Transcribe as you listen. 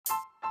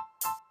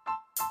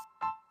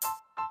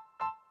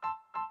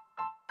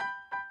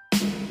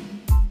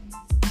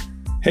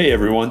Hey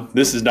everyone,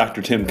 this is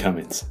Dr. Tim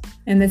Cummings.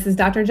 And this is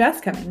Dr. Jess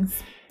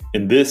Cummings.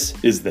 And this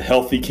is the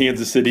Healthy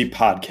Kansas City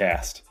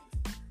podcast.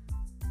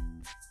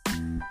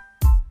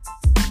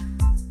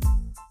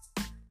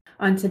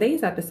 On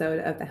today's episode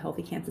of the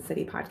Healthy Kansas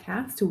City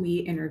podcast, we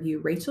interview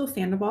Rachel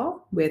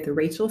Sandoval with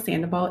Rachel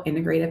Sandoval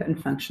Integrative and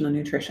Functional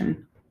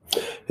Nutrition.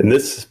 And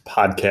this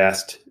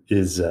podcast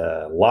is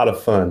a lot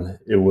of fun.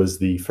 It was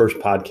the first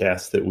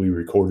podcast that we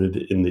recorded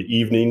in the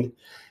evening,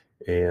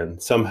 and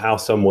somehow,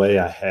 some way,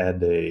 I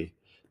had a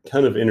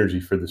ton of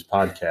energy for this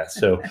podcast.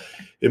 So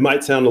it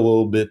might sound a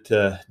little bit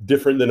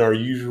different than our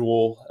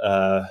usual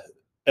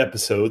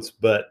episodes,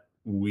 but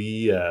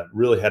we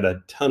really had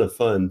a ton of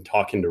fun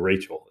talking to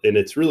Rachel. And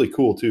it's really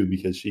cool too,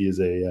 because she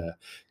is a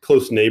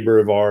close neighbor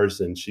of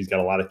ours, and she's got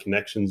a lot of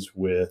connections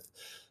with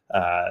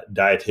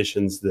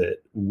dietitians that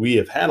we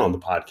have had on the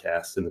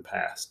podcast in the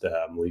past,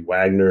 Lee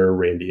Wagner,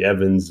 Randy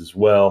Evans as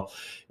well.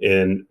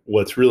 And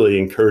what's really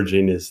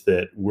encouraging is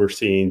that we're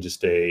seeing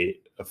just a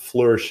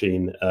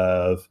flourishing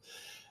of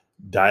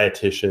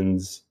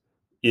dietitians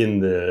in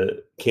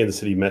the Kansas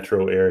City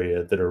metro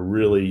area that are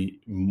really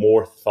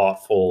more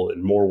thoughtful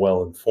and more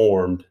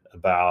well-informed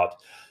about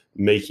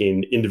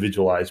making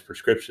individualized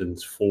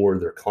prescriptions for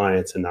their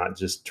clients and not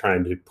just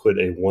trying to put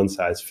a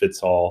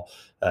one-size-fits-all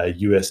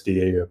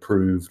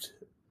USDA-approved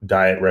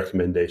diet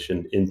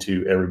recommendation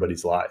into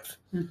everybody's life.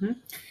 Mm-hmm.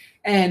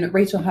 And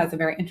Rachel has a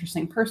very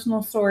interesting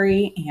personal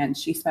story, and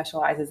she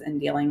specializes in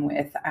dealing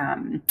with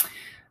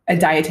a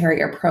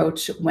dietary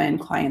approach when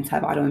clients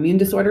have autoimmune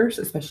disorders,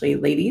 especially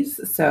ladies.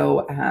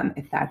 So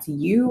if that's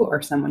you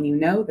or someone you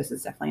know, this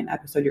is definitely an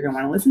episode you're going to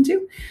want to listen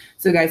to.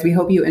 So guys, we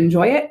hope you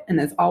enjoy it.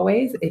 And as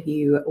always, if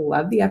you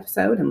love the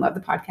episode and love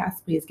the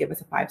podcast, please give us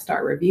a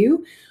 5-star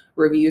review.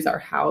 Reviews are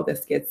how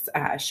this gets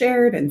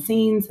shared and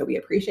seen. So we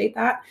appreciate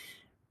that.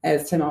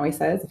 As Tim always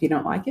says, if you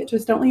don't like it,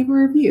 just don't leave a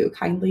review.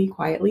 Kindly,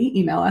 quietly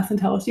email us and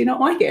tell us you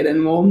don't like it,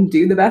 and we'll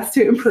do the best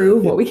to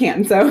improve what we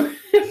can. So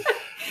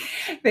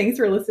thanks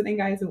for listening,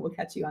 guys, and we'll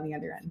catch you on the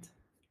other end.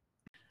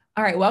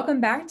 All right,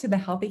 welcome back to the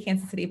Healthy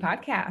Kansas City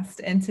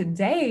podcast. And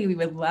today we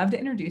would love to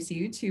introduce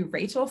you to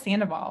Rachel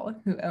Sandoval,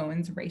 who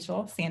owns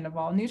Rachel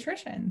Sandoval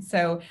Nutrition.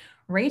 So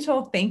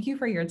Rachel, thank you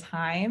for your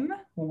time.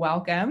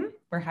 Welcome.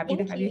 We're happy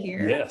to have you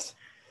here. Yes.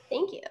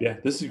 Thank you. Yeah,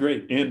 this is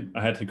great. And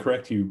I had to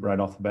correct you right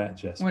off the bat,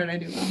 Jess. What did I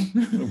do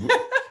wrong?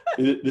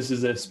 This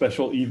is a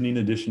special evening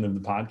edition of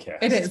the podcast.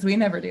 It is. We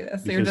never do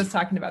this. So you're just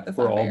talking about this.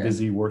 We're all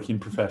busy working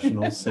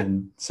professionals.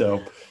 And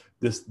so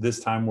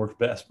this time worked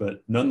best.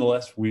 But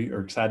nonetheless, we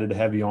are excited to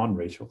have you on,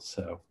 Rachel.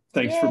 So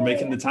thanks for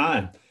making the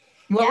time.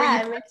 What were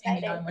you correcting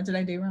me on? What did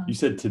I do wrong? You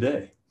said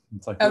today.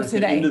 It's like today.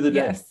 At the end of the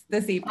day. Yes,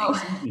 this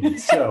evening.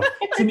 So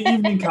it's an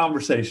evening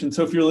conversation.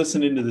 So if you're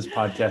listening to this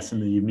podcast in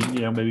the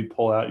evening, maybe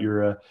pull out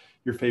your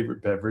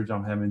favorite beverage.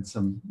 I'm having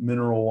some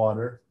mineral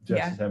water.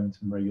 Jess is having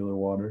some regular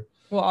water.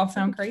 We'll all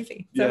sound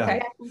crazy. It's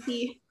okay.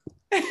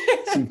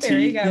 Some tea. There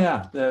you go.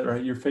 Yeah,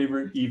 right. Your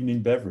favorite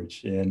evening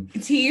beverage. And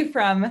tea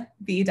from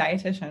the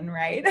dietitian,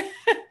 right?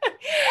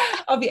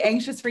 I'll be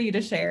anxious for you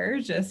to share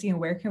just,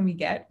 where can we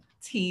get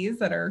teas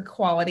that are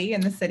quality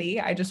in the city?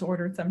 I just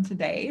ordered some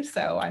today.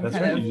 So I'm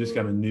you just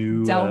got a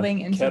new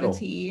delving into kettle. The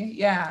tea.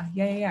 Yeah.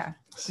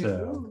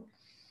 So,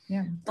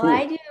 yeah. Cool. Well,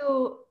 I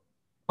do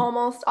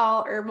almost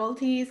all herbal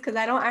teas because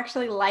I don't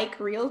actually like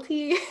real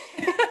tea.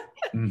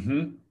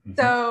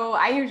 So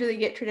I usually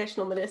get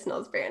traditional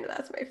medicinals brand.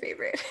 That's my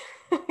favorite.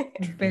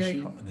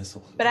 Very cool.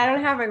 But I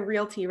don't have a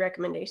real tea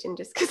recommendation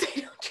just because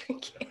I don't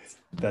drink it.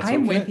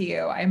 I'm with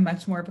you. I'm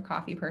much more of a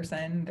coffee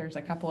person. There's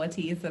a couple of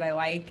teas that I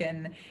like,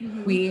 and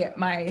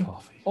my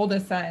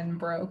oldest son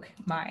broke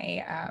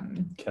my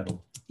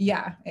kettle.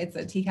 Yeah, it's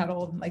a tea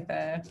kettle,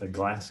 it's a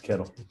glass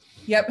kettle.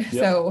 Yep.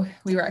 So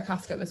we were at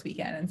Costco this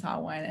weekend and saw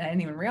one, and I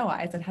didn't even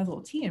realize it has a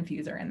little tea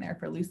infuser in there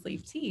for loose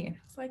leaf tea.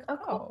 It's like,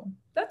 oh,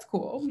 that's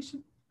cool. We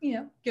should,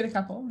 get a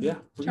couple. Yeah,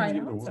 try it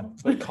out. So.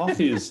 But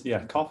coffee is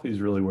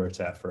really where it's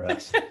at for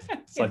us.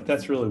 It's like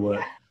that's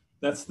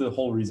the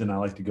whole reason I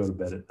like to go to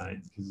bed at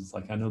night, because it's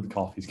like I know the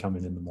coffee's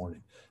coming in the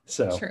morning.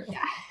 So true.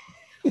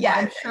 Yeah,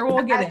 I'm sure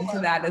we'll get into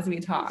that as we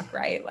talk,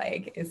 right?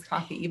 Like, is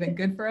coffee even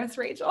good for us,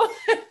 Rachel?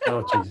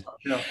 Oh, geez.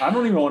 I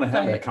don't even want to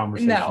have that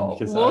conversation. No,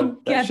 we'll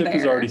that ship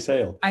has already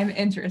sailed. I'm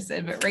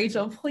interested, but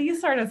Rachel, please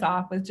start us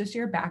off with just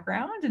your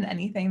background and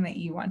anything that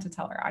you want to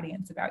tell our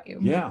audience about you.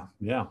 Yeah.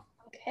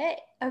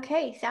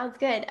 Okay. Sounds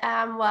good.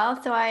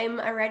 So I'm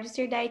a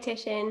registered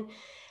dietitian,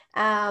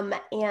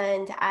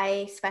 and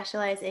I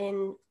specialize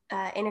in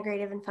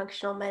integrative and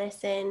functional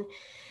medicine.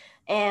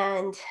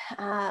 And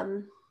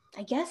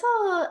I guess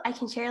I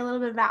can share a little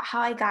bit about how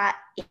I got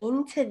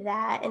into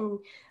that and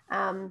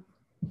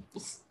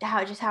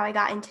how I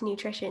got into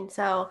nutrition.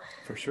 So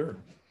for sure,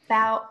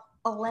 about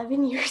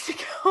 11 years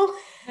ago,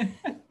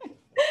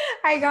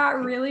 I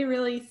got really,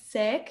 really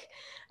sick.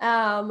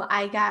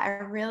 I got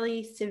a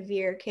really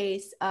severe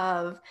case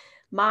of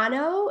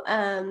mono.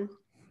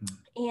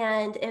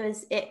 And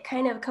it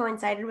kind of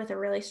coincided with a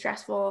really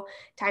stressful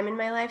time in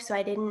my life. So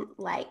I didn't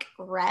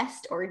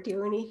rest or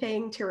do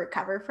anything to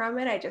recover from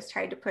it. I just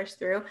tried to push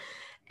through.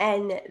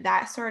 And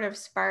that sort of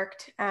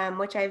sparked,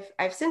 which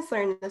I've since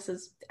learned this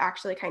is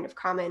actually kind of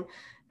common.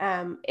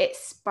 It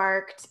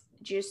sparked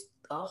just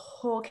a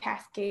whole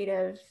cascade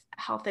of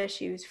health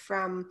issues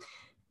from,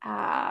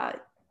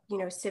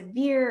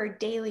 severe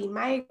daily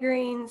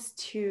migraines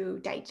to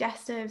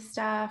digestive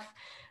stuff.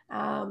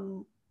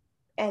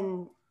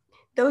 And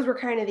those were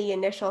kind of the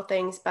initial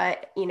things,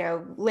 but,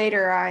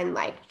 later on,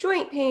 like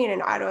joint pain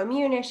and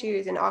autoimmune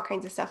issues and all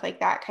kinds of stuff like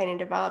that kind of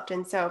developed.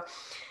 And so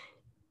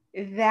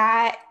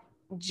that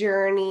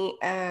journey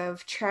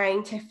of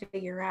trying to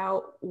figure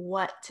out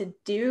what to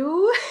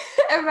do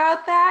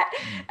about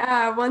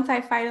that, once I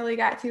finally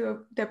got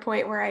to the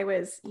point where I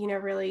was,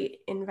 really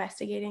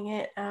investigating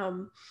it,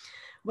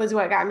 was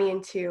what got me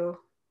into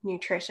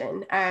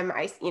nutrition.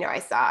 I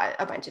saw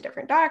a bunch of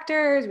different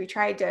doctors. We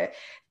tried to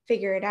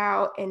figure it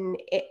out, and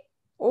it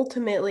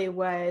ultimately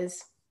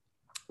was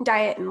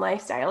diet and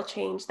lifestyle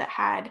change that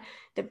had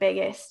the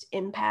biggest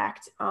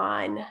impact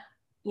on,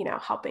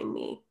 helping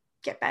me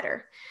get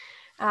better.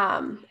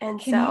 Can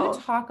you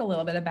talk a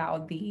little bit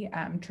about the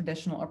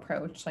traditional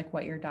approach, like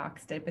what your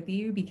docs did with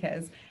you?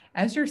 Because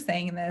as you're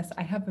saying this,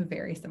 I have a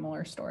very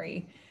similar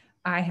story.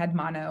 I had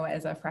mono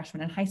as a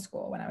freshman in high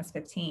school when I was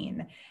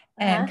 15,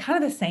 and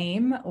kind of the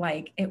same,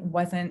 like it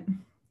wasn't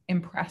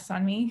impressed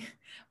on me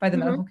by the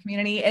medical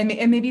community.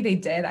 And maybe they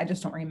did, I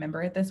just don't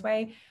remember it this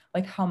way,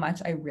 like how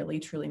much I really,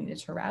 truly needed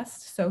to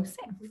rest. So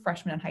same,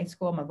 freshman in high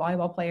school, I'm a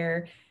volleyball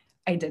player.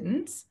 I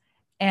didn't.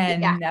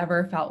 And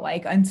never felt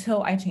like,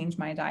 until I changed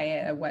my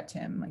diet at what,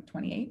 Tim, like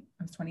 28?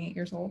 I was 28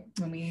 years old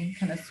when we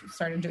kind of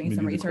started doing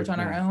some research on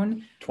our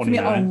own.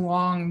 29. So a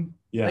long,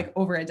 like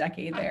over a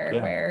decade there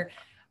where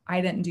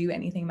I didn't do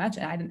anything much,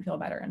 and I didn't feel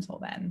better until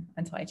then,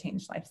 until I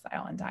changed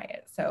lifestyle and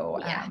diet.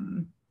 So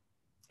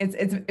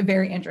it's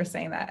very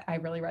interesting that I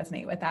really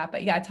resonate with that.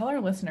 But tell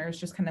our listeners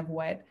just kind of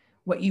what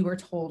you were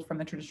told from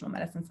the traditional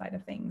medicine side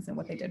of things and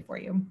what they did for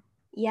you.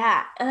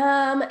 Yeah.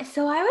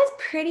 So I was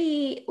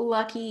pretty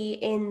lucky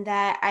in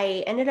that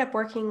I ended up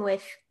working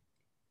with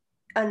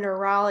a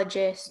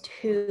neurologist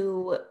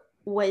who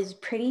was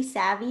pretty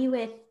savvy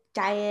with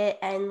diet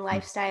and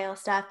lifestyle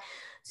stuff.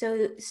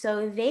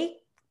 So they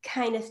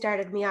kind of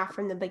started me off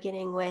from the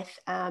beginning with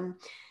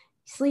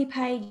sleep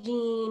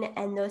hygiene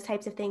and those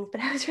types of things,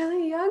 but I was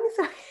really young,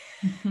 so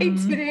I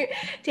didn't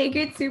take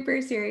it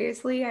super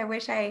seriously. I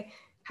wish I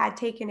had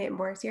taken it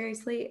more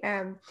seriously,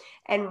 and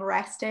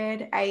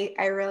rested. I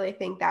really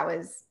think that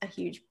was a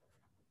huge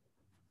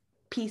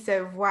piece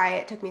of why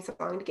it took me so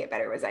long to get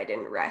better, was I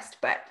didn't rest.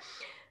 But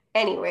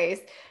anyways,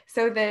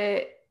 so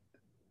I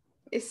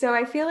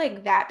feel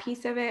like that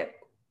piece of it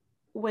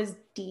was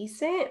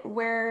decent.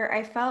 Where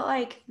I felt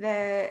like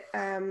the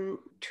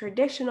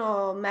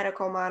traditional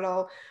medical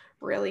model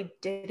really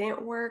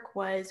didn't work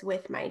was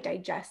with my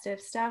digestive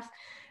stuff,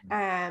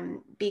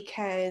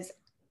 because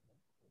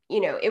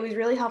it was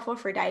really helpful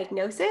for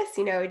diagnosis.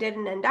 Did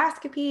an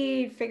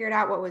endoscopy, figured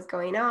out what was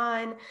going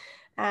on,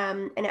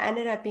 and it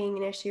ended up being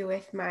an issue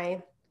with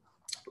my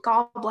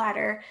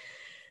gallbladder,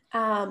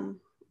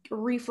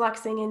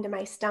 refluxing into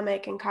my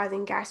stomach and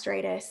causing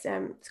gastritis.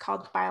 It's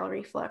called bile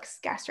reflux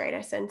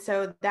gastritis. And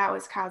so that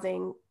was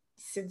causing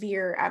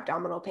severe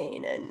abdominal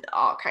pain and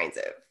all kinds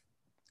of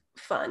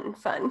fun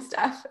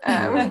stuff.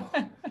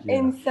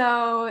 And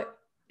so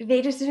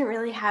they just didn't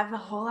really have a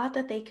whole lot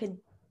that they could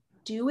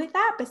do with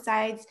that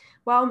besides,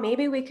 well,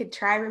 maybe we could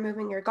try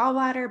removing your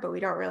gallbladder, but we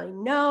don't really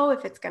know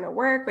if it's going to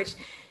work, which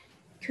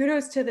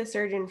kudos to the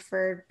surgeon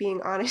for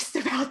being honest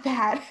about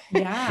that.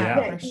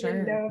 For sure.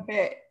 Didn't know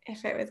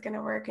if it was going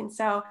to work. And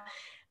so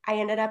I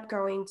ended up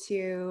going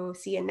to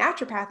see a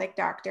naturopathic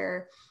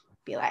doctor,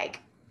 be like,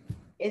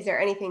 is there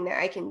anything that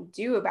I can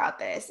do about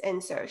this?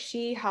 And so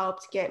she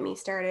helped get me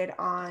started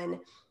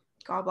on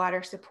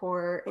gallbladder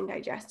support and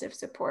digestive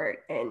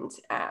support. And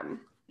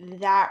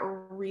that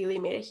really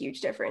made a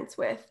huge difference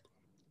with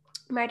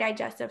my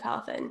digestive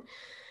health and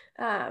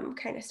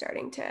kind of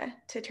starting to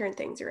turn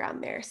things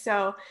around there.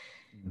 So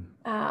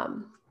I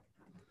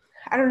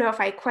don't know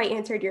if I quite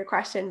answered your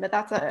question, but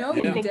that's no,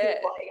 you did. I guess.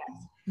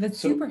 That's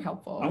super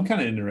helpful. I'm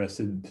kind of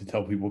interested to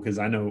tell people, because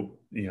I know,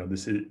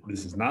 this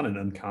is not an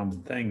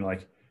uncommon thing.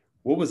 Like,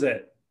 what was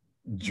that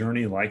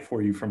journey like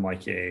for you from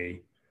like a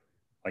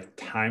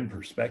time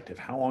perspective?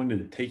 How long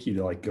did it take you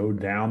to go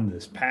down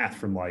this path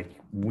from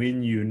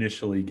when you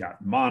initially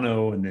got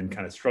mono and then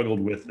kind of struggled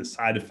with the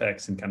side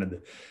effects and kind of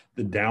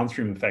the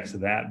downstream effects of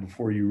that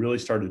before you really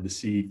started to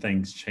see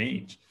things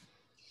change?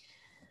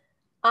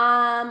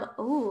 That's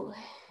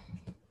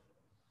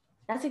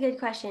a good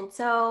question.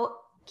 So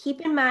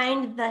keep in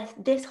mind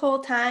that this whole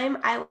time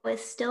I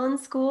was still in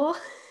school.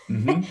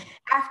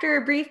 After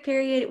a brief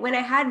period, when I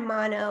had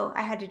mono,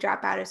 I had to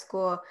drop out of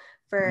school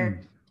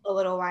for a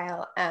little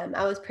while.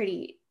 I was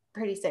pretty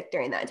sick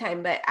during that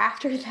time, but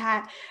after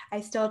that, I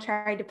still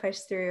tried to push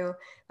through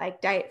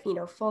diet,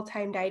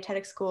 full-time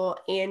dietetic school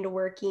and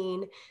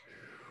working,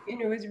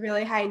 and it was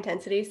really high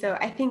intensity. So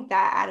I think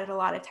that added a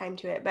lot of time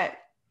to it. But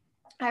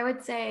I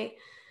would say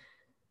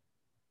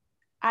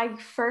I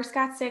first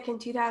got sick in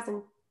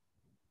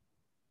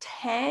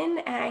 2010,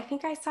 and I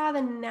think I saw the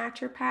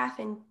naturopath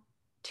in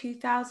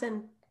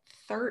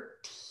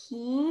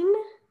 2013,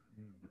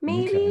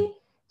 maybe. Okay.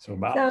 So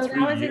about So 3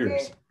 that was years. a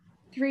good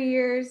 3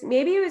 years.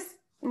 Maybe it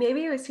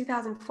was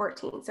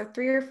 2014. So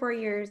 3 or 4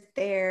 years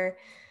there.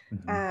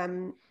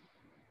 Mhm.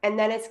 And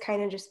then it's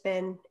kind of just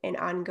been an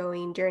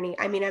ongoing journey.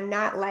 I mean, I'm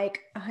not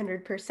like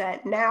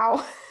 100%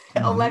 now,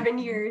 Mhm. 11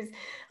 years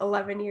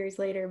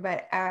later,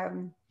 but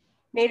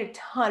made a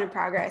ton of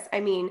progress.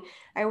 I mean,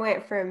 I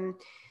went from,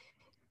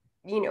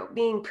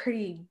 being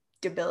pretty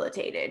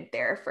debilitated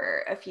there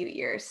for a few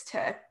years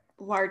to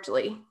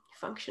largely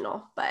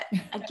functional. But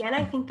again,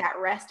 I think that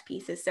rest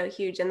piece is so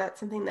huge. And that's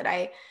something that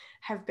I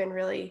have been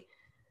really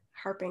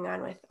harping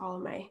on with all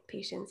of my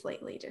patients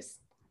lately. Just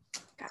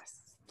gotta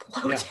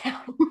slow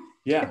down.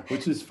 Yeah,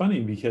 which is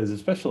funny because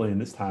especially in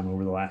this time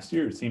over the last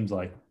year, it seems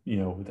like,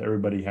 with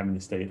everybody having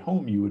to stay at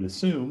home, you would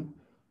assume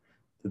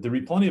that there'd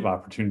be plenty of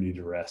opportunity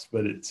to rest,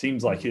 but it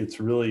seems like it's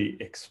really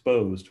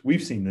exposed.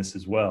 We've seen this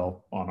as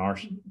well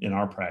in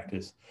our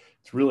practice.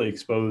 It's really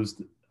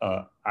exposed,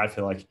 I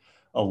feel like,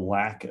 a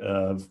lack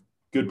of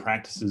good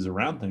practices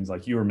around things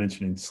like you were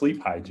mentioning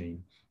sleep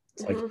hygiene.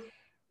 It's like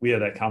we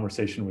had that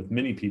conversation with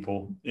many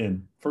people.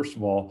 And first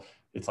of all,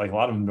 it's like a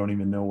lot of them don't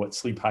even know what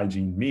sleep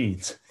hygiene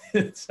means.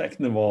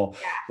 Second of all,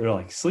 they're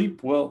like,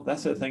 sleep, well,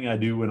 that's the thing I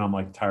do when I'm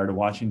like tired of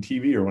watching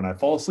TV or when I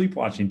fall asleep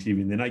watching TV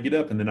and then I get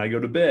up and then I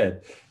go to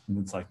bed. And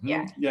it's like,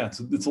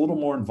 it's a little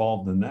more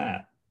involved than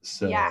that.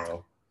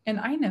 So And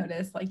I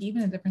noticed like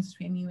even the difference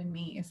between you and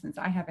me, since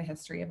I have a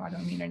history of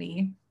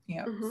autoimmunity,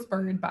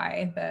 spurred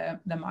by the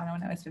mono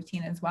when I was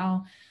 15 as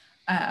well.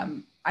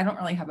 I don't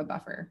really have a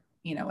buffer,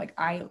 like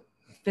I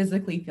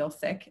physically feel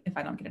sick if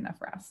I don't get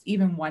enough rest.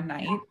 Even one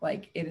night,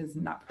 like it is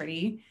not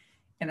pretty.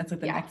 And it's like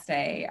the next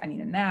day I need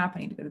a nap, I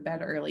need to go to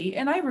bed early,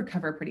 and I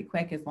recover pretty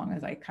quick as long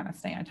as I kind of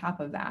stay on top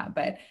of that.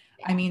 But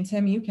I mean,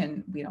 Tim, we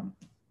don't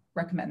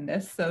recommend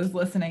this. Those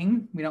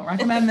listening, we don't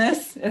recommend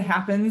this. It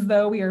happens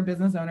though. We are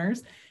business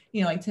owners.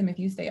 Like Tim, if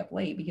you stay up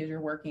late because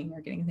you're working or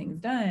getting things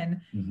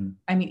done,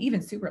 I mean,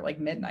 even super like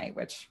midnight,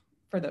 which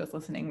for those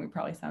listening, we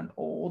probably sound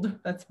old.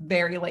 That's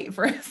very late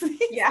for us.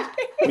 Yeah.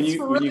 when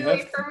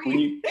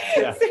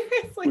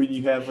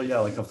you have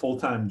like a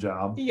full-time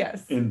job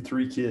and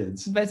 3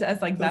 kids, but to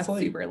us, like that's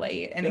super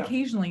late, and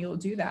occasionally you'll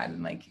do that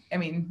and like, I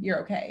mean,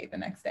 you're okay the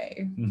next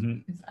day.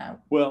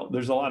 Well,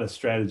 there's a lot of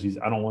strategies.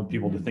 I don't want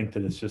people to think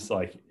that it's just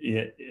like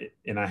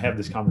and I have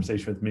this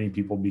conversation with many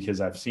people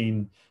because I've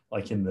seen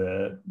like in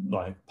the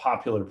like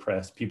popular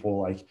press, people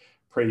like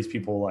praise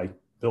people like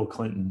Bill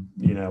Clinton,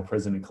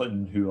 President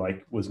Clinton, who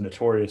like was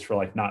notorious for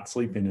like not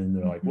sleeping. And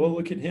they're like, well,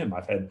 look at him.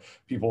 I've had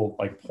people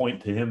like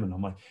point to him and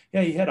I'm like,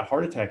 yeah, he had a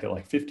heart attack at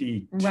like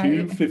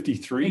 52,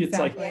 53. Exactly. It's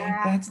like,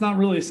 that's not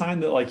really a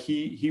sign that like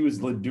he was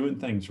doing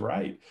things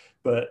right.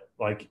 But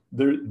like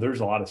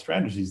there's a lot of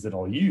strategies that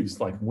I'll use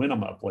like when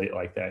I'm up late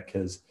like that.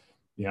 Cause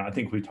I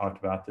think we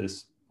talked about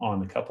this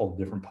on a couple of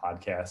different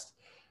podcasts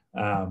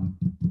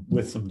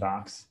with some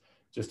docs,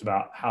 just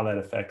about how that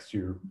affects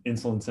your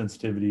insulin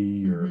sensitivity,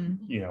 your,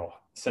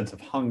 sense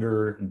of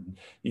hunger and,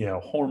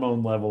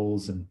 hormone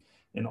levels and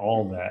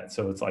all that.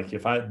 So it's like,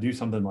 if I do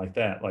something like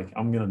that, like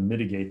I'm going to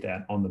mitigate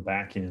that on the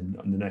back end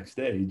on the next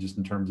day, just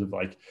in terms of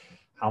like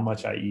how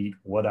much I eat,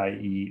 what I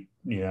eat,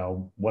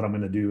 what I'm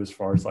going to do as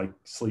far as like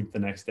sleep the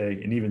next day,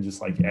 and even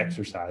just like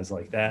exercise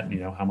like that,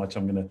 how much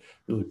I'm going to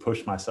really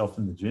push myself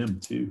in the gym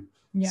too.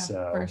 Yeah,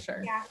 so, for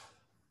sure.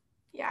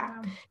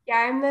 Yeah.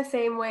 I'm the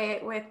same way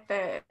with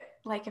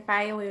like if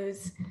I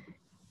lose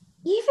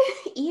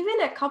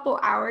even a couple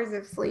hours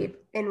of sleep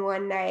in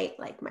one night,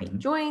 like my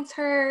joints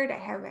hurt, I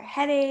have a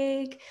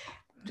headache,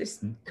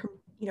 just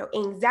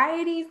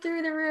anxiety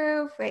through the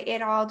roof.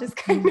 It all just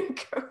kind of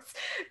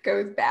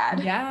goes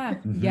bad.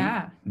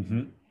 Yeah.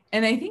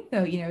 And I think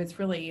though, it's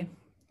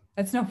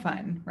no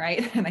fun,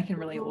 right? And I can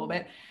relate a little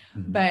bit,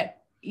 but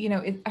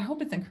I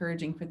hope it's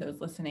encouraging for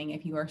those listening.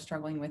 If you are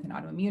struggling with an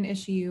autoimmune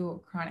issue,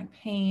 chronic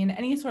pain,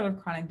 any sort of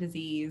chronic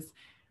disease,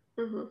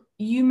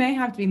 you may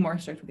have to be more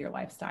strict with your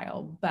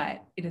lifestyle,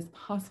 but it is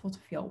possible to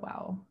feel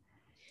well.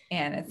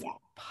 And it's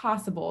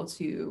possible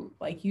to,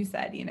 like you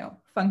said,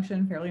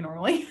 function fairly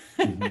normally,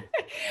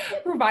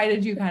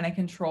 provided you kind of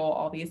control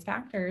all these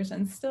factors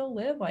and still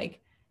live like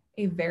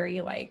a very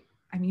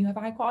you have a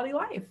high quality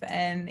life.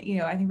 And,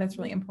 I think that's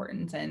really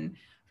important. And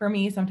for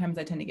me, sometimes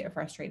I tend to get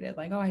frustrated,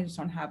 like, oh, I just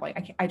don't have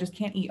I just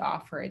can't eat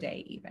off for a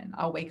day. Even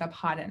I'll wake up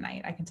hot at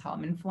night. I can tell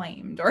I'm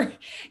inflamed, or,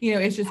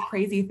 it's just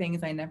crazy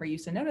things I never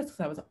used to notice because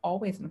I was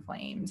always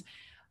inflamed.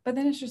 But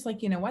then it's just like,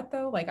 what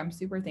though? Like, I'm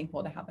super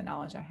thankful to have the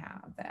knowledge I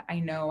have, that I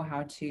know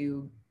how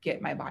to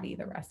get my body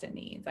the rest it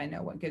needs. I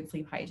know what good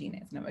sleep hygiene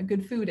is, I know what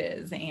good food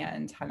is,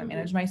 and how to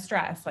manage my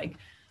stress. Like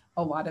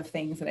a lot of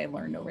things that I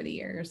learned over the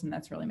years. And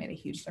that's really made a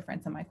huge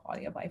difference in my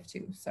quality of life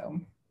too. So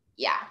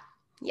yeah,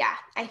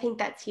 I think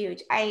that's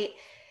huge.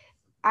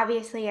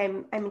 Obviously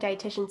I'm a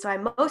dietitian, so I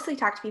mostly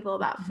talk to people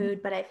about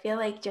food, but I feel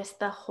like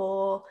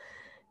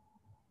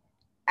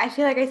I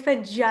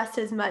spend just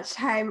as much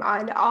time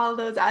on all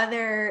those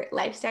other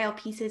lifestyle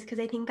pieces, because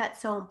I think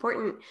that's so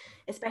important,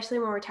 especially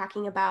when we're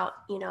talking about,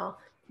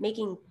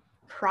 making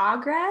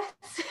progress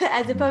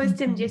as opposed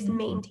to just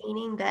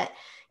maintaining that,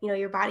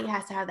 your body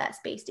has to have that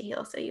space to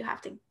heal. So you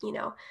have to,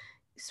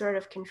 sort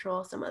of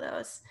control some of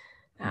those,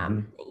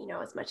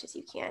 as much as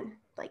you can,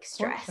 like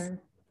stress and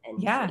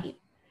sleep.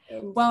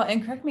 Well,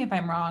 and correct me if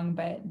I'm wrong,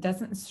 but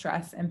doesn't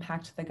stress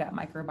impact the gut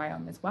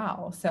microbiome as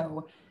well?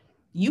 So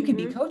you could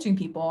be coaching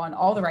people on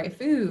all the right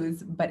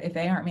foods, but if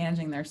they aren't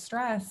managing their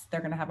stress,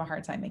 they're going to have a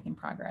hard time making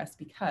progress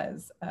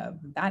because of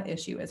that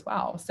issue as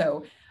well.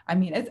 So, I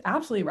mean, it's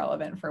absolutely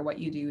relevant for what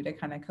you do to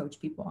kind of coach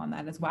people on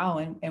that as well.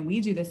 And we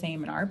do the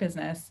same in our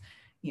business.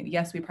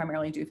 Yes, we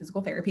primarily do physical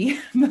therapy,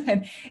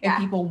 but if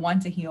people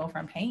want to heal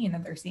from pain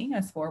that they're seeing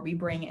us for, we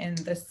bring in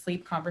the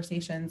sleep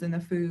conversations and the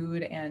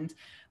food and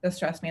the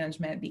stress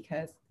management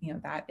because,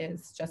 that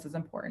is just as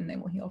important. They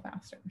will heal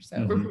faster.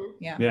 So,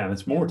 yeah, and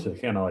it's more to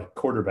kind of like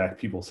quarterback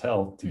people's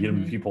health to get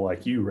them people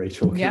like you,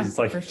 Rachel, because it's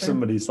like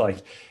somebody's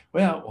like,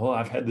 well,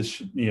 I've had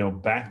this,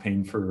 back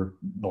pain for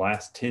the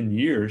last 10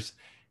 years.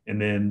 And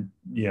then,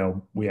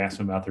 we ask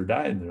them about their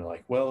diet and they're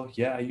like, well,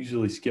 yeah, I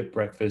usually skip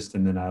breakfast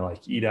and then I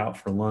like eat out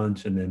for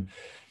lunch and then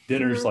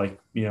dinner's like,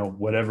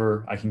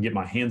 whatever I can get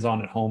my hands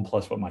on at home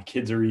plus what my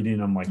kids are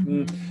eating. I'm like,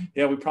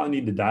 yeah, we probably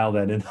need to dial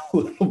that in a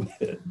little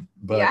bit,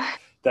 but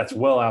that's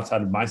well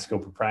outside of my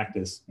scope of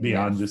practice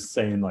beyond just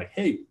saying like,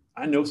 hey,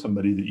 I know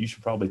somebody that you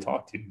should probably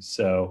talk to.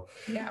 So,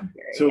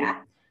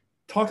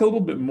 talk a little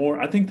bit more.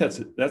 I think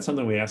that's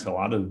something we ask a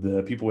lot of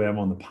the people we have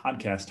on the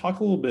podcast. Talk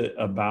a little bit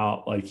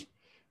about like,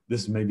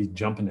 this may be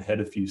jumping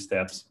ahead a few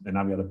steps and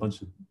I've got a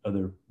bunch of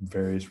other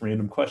various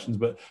random questions,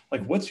 but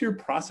like, what's your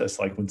process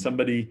like when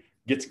somebody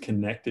gets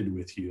connected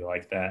with you,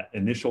 like that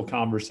initial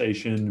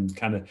conversation and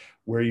kind of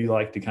where you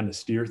like to kind of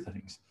steer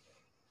things?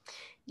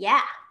 Yeah,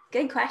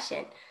 good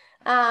question.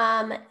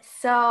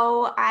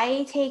 So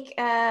I take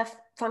a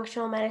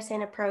functional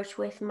medicine approach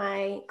with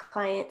my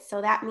clients.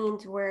 So that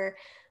means we're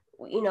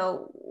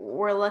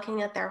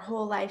looking at their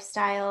whole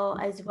lifestyle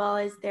as well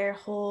as their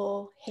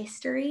whole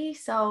history.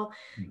 So,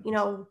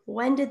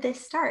 when did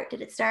this start?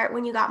 Did it start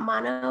when you got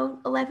mono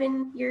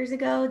 11 years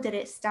ago? Did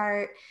it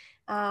start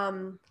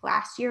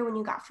last year when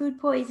you got food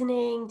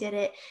poisoning? Did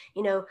it,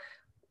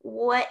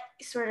 what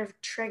sort of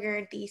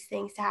triggered these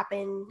things to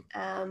happen?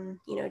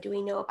 Do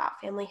we know about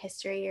family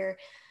history or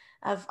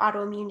of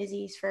autoimmune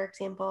disease, for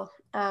example?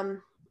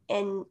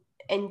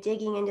 And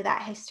digging into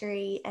that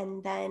history,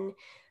 and then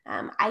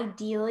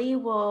ideally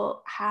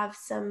we'll have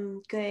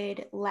some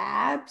good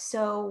labs.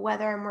 So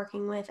whether I'm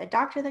working with a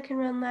doctor that can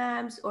run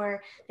labs,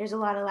 or there's a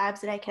lot of labs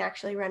that I can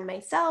actually run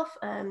myself,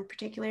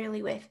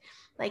 particularly with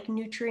like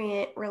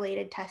nutrient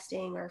related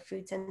testing or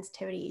food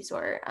sensitivities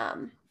or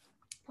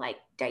like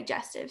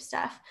digestive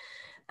stuff.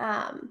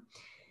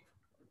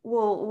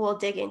 We'll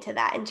dig into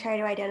that and try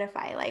to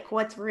identify like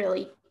what's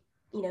really,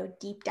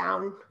 deep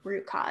down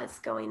root cause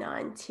going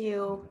on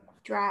to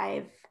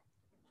drive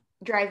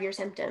your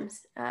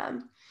symptoms.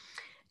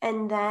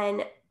 And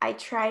then I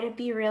try to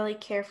be really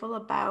careful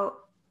about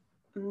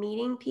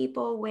meeting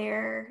people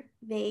where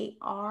they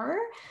are,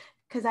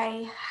 because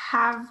I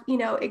have,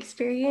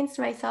 experienced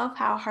myself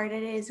how hard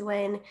it is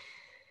when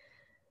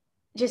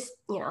just,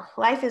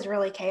 life is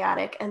really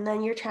chaotic. And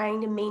then you're trying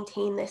to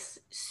maintain this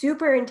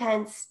super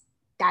intense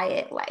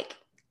diet, like,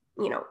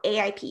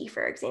 AIP,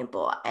 for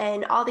example,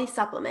 and all these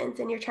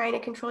supplements, and you're trying to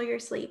control your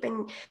sleep.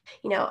 And,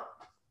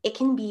 it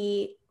can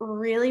be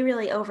really,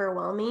 really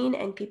overwhelming,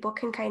 and people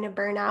can kind of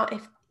burn out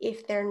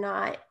if they're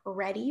not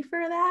ready for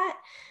that.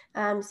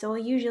 So we'll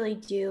usually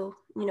do,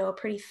 a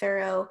pretty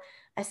thorough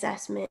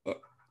assessment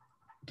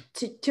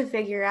to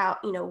figure out,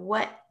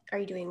 what are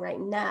you doing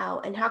right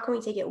now, and how can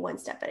we take it one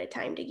step at a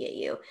time to get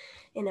you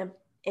in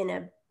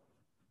a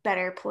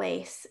better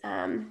place.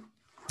 And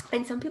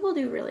some people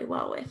do really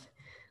well with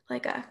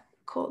like a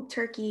cold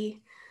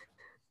turkey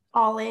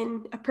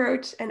all-in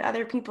approach, and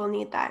other people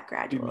need that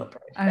gradual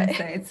approach. I would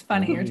say it's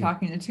funny you're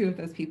talking to two of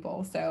those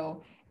people.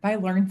 So if I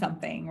learn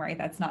something, right,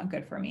 that's not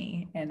good for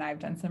me, and I've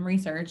done some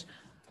research,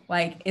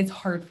 like it's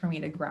hard for me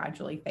to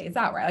gradually phase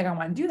out, right? Like I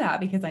want to do that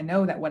because I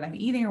know that what I'm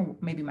eating, or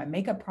maybe my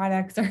makeup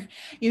products, or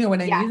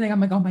when I'm using,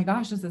 I'm like, oh my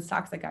gosh, this is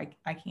toxic.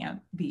 I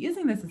can't be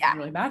using this. This is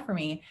really bad for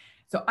me.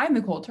 So I'm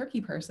the cold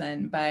turkey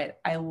person, but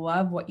I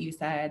love what you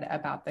said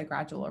about the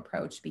gradual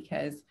approach,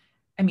 because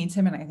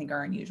Tim and I think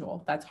are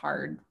unusual. That's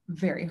hard,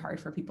 very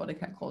hard for people to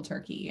cut cold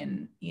turkey.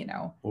 And,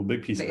 well, a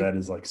big piece of that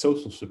is like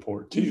social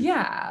support too.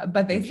 Yeah.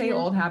 But they say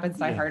old habits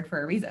die hard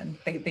for a reason.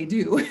 They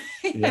do.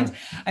 And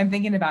I'm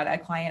thinking about a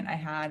client I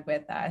had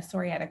with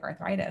psoriatic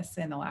arthritis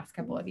in the last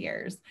couple of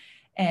years.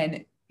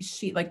 And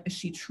she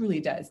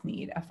truly does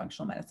need a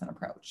functional medicine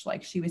approach.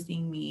 Like she was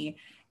seeing me,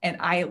 and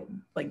I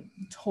like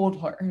told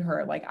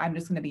her like, I'm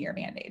just going to be your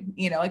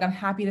Band-Aid, like I'm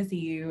happy to see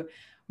you,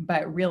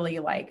 but really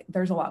like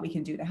there's a lot we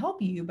can do to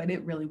help you, but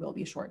it really will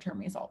be short-term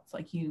results.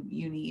 Like you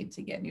need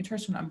to get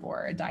nutrition on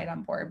board, diet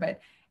on board.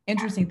 But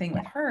interesting thing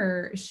with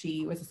her,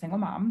 she was a single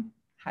mom,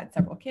 had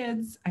several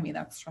kids.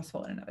 That's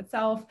stressful in and of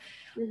itself.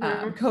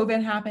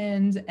 COVID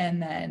happened.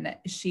 And then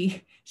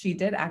she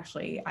did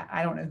actually,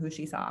 I don't know who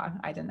she saw,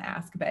 I didn't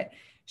ask, but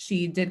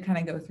she did kind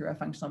of go through a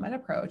functional med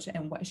approach.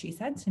 And what she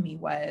said to me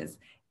was,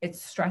 it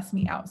stressed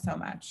me out so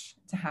much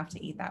to have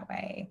to eat that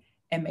way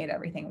and made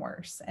everything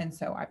worse. And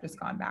so I've just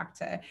gone back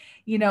to,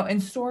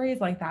 and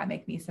stories like that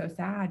make me so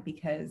sad,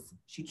 because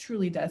she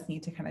truly does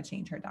need to kind of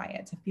change her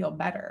diet to feel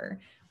better.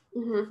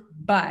 Mm-hmm.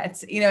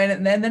 But,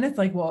 and then it's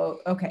like, well,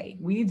 okay,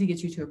 we need to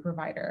get you to a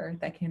provider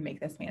that can make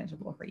this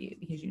manageable for you,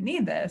 because you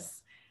need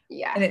this.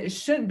 Yeah. And it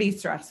shouldn't be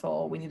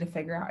stressful. We need to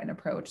figure out an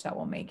approach that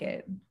will make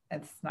it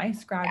as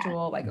nice,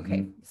 gradual, like,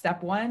 okay,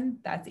 step one,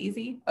 that's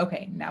easy.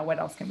 Okay, now what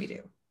else can we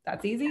do?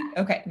 That's easy.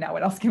 Okay, now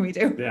what else can we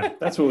do? Yeah,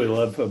 that's what we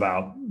love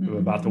about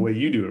the way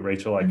you do it,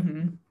 Rachel. Like,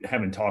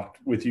 having talked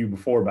with you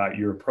before about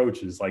your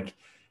approaches, like,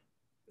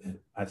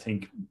 I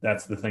think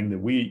that's the thing that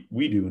we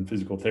do in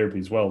physical therapy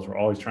as well, is we're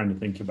always trying to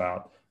think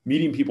about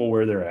meeting people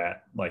where they're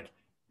at. Like,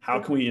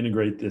 how can we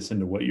integrate this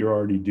into what you're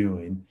already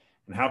doing?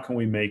 And how can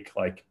we make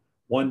like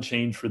one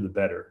change for the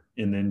better?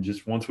 And then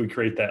just once we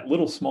create that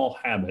little small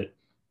habit,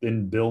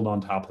 then build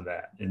on top of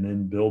that, and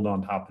then build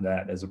on top of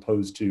that, as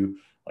opposed to,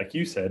 like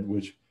you said,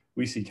 which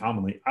we see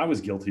commonly. I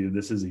was guilty of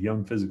this as a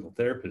young physical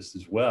therapist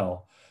as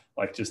well.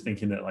 Like, just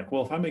thinking that, like,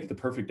 well, if I make the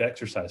perfect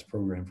exercise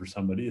program for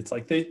somebody, it's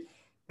like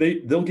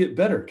they'll get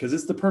better because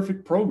it's the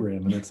perfect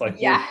program. And it's like,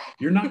 well,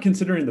 you're not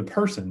considering the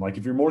person. Like,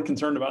 if you're more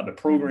concerned about the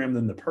program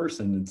than the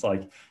person, it's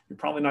like, you're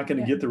probably not going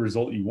to get the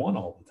result you want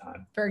all the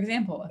time. For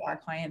example, if our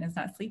client is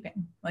not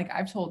sleeping, like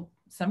I've told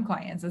some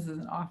clients, this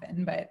isn't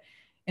often, but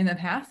in the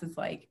past, it's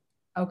like,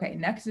 okay,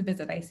 next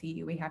visit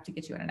ICU, we have to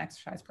get you in an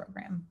exercise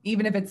program,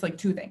 even if it's like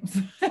 2 things.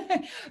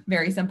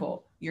 Very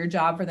simple. Your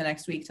job for the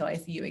next week till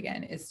ICU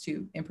again is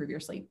to improve your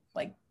sleep.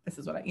 Like, this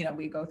is what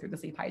we go through the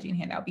sleep hygiene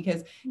handout,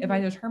 because if I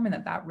determine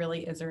that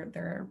really is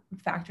their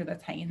factor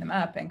that's hanging them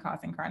up and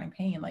causing chronic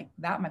pain, like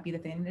that might be the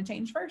thing to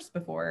change first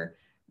before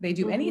they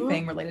do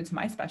anything related to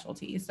my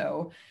specialty.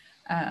 So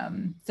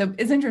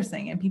it's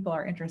interesting, and people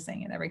are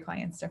interesting, and every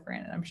client's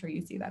different. And I'm sure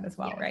you see that as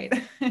well, right?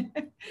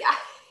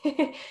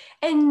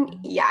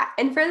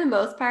 And for the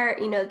most part,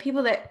 the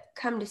people that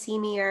come to see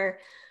me are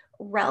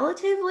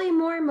relatively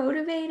more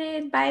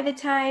motivated by the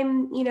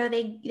time,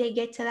 they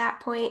get to that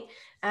point.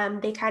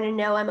 They kind of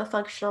know I'm a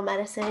functional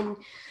medicine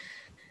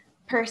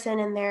person,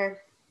 and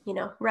they're,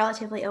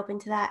 relatively open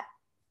to that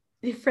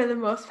for the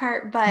most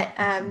part. But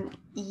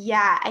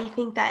I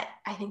think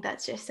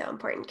that's just so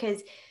important,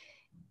 because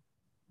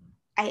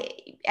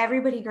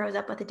everybody grows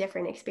up with a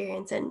different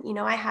experience. And,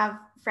 I have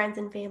friends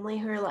and family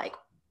who are like,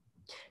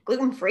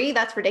 gluten-free,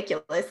 that's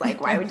ridiculous.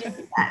 Like, why would you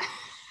do that?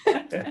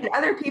 And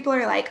other people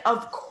are like,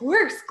 of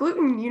course,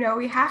 gluten,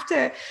 we have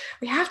to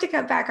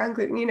cut back on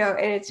gluten, and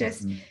it's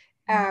just,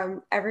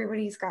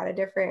 everybody's got a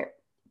different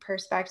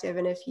perspective.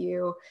 And if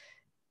you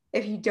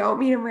don't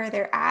meet them where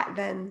they're at,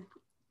 then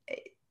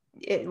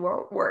it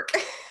won't work.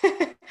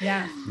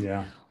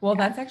 Yeah. Well,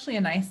 that's actually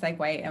a nice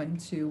segue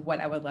into what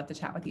I would love to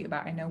chat with you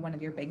about. I know one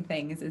of your big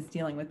things is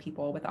dealing with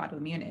people with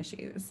autoimmune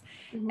issues,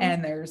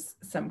 and there's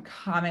some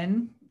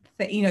common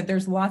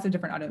there's lots of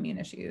different autoimmune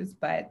issues,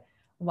 but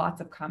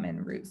lots of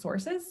common root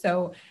sources.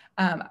 So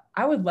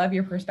I would love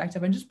your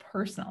perspective, and just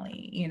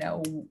personally,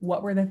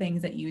 what were the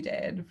things that you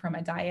did from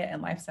a diet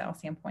and lifestyle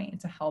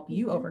standpoint to help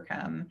you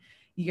overcome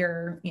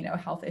your,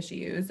 health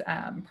issues,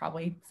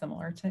 probably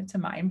similar to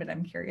mine, but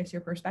I'm curious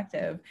your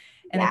perspective.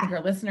 And I think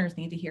our listeners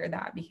need to hear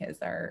that, because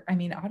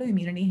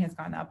autoimmunity has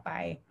gone up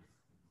by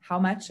how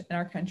much in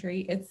our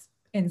country? It's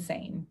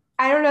insane.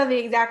 I don't know the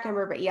exact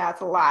number, but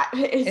it's a lot.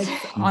 It's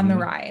on the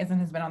rise,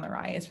 and has been on the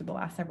rise for the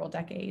last several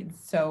decades.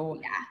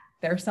 So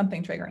there's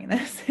something triggering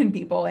this in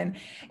people, and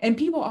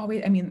people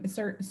always,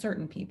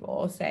 certain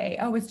people say,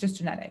 oh, it's just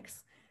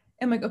genetics.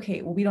 I'm like,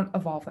 okay, well, we don't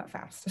evolve that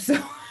fast.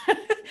 So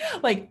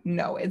like,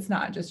 no, it's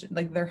not just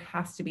like, there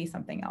has to be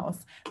something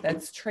else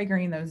that's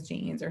triggering those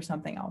genes, or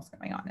something else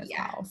going on as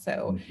well.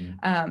 So,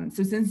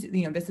 so since,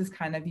 this is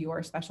kind of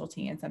your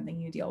specialty and something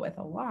you deal with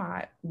a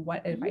lot,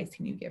 what advice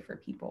can you give for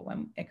people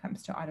when it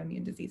comes to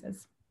autoimmune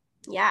diseases?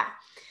 Yeah.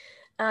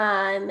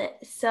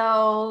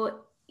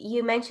 So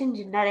you mentioned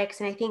genetics,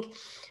 and I think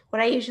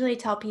what I usually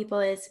tell people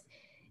is,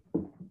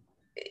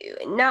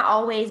 not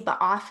always, but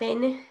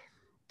often,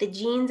 the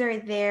genes are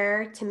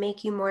there to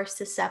make you more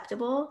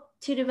susceptible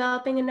to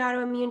developing an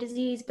autoimmune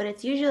disease, but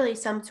it's usually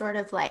some sort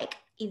of like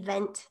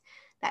event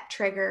that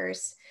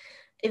triggers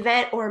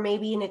or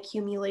maybe an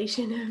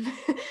accumulation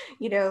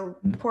of,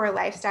 poor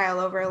lifestyle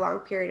over a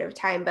long period of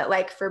time. But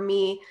like for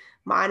me,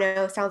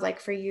 mono sounds like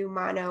for you,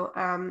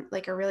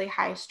 like a really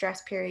high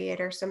stress period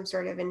or some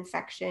sort of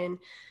infection.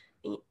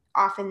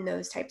 Often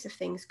those types of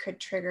things could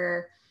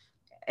trigger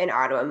an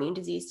autoimmune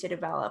disease to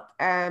develop.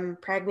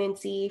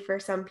 Pregnancy for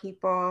some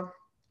people.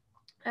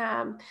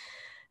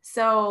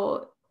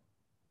 So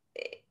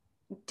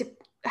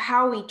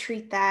how we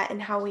treat that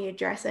and how we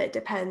address it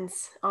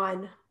depends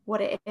on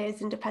what it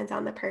is and depends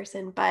on the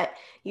person. But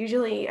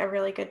usually a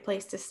really good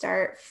place to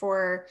start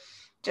for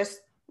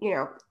just,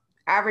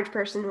 average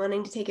person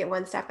wanting to take it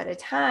one step at a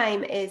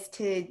time is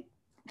to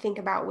think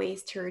about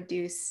ways to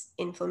reduce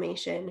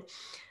inflammation.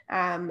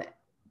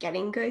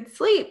 getting good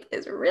sleep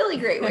is a really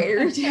great way to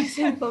reduce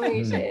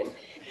inflammation.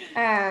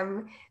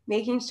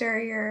 Making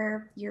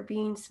sure you're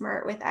being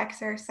smart with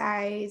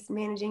exercise,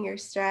 managing your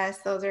stress.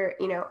 Those are,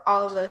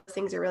 all of those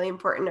things are really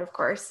important, of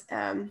course.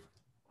 And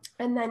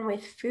then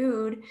with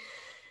food,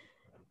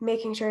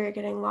 making sure you're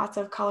getting lots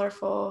of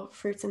colorful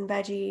fruits and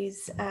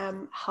veggies,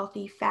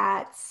 healthy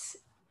fats,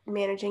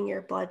 managing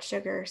your blood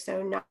sugar.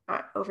 So not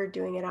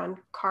overdoing it on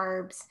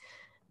carbs,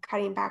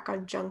 cutting back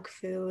on junk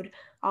food,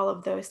 all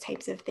of those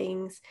types of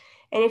things.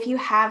 And if you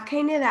have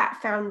kind of that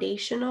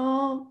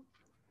foundational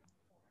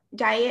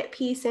diet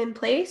piece in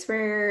place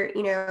where,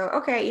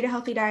 okay, I eat a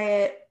healthy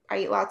diet, I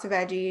eat lots of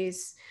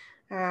veggies,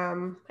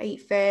 I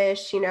eat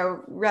fish,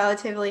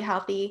 relatively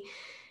healthy,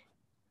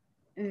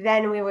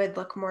 then we would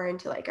look more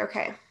into like,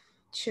 okay,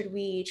 should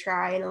we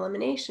try an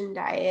elimination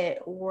diet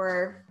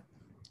or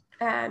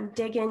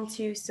dig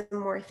into some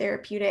more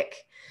therapeutic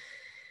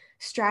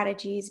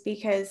strategies,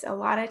 because a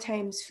lot of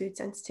times food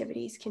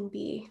sensitivities can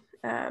be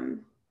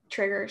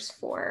triggers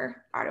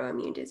for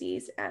autoimmune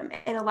disease. And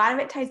a lot of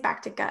it ties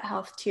back to gut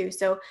health too.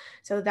 So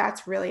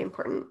that's really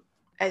important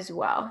as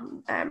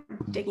well.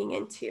 Digging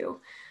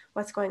into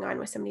what's going on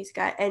with somebody's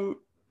gut and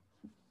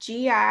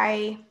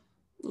GI,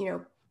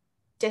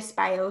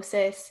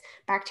 dysbiosis,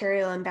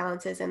 bacterial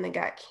imbalances in the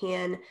gut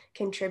can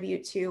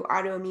contribute to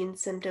autoimmune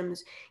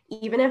symptoms,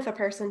 even if a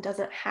person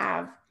doesn't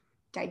have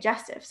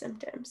digestive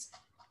symptoms.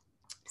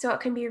 So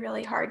it can be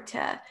really hard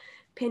to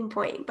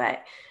pinpoint,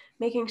 but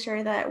making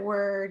sure that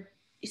we're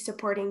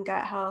supporting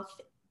gut health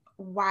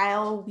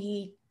while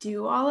we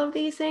do all of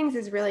these things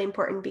is really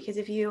important, because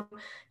if you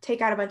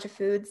take out a bunch of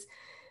foods,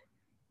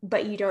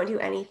 but you don't do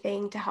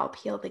anything to help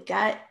heal the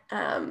gut,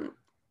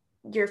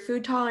 your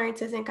food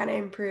tolerance isn't going to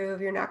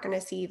improve. You're not going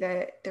to see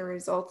the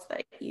results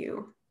that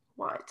you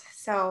want.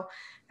 So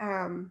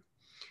I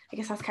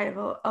guess that's kind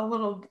of a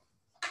little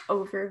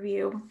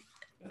overview.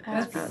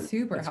 That's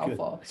super That's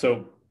helpful. Good.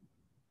 So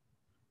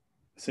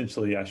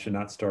essentially, I should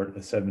not start a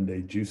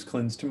 7-day juice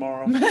cleanse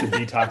tomorrow to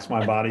detox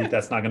my body.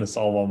 That's not going to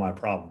solve all my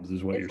problems,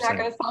 is what you're saying. It's not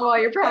going to solve all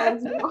your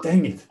problems. No.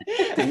 Dang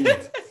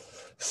it.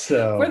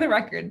 So for the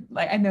record,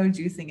 like, I know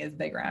juicing is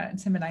big around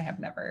it. Tim and I have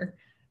never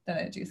done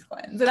a juice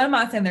cleanse, and I'm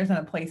not saying there's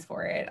not a place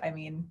for it. I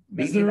mean,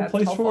 maybe is there a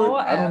place helpful. for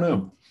it? I don't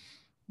know.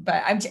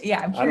 But I'm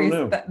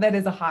curious. That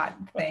is a hot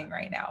thing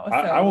right now. So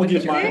I will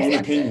give my own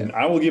opinion.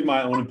 I will give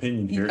my own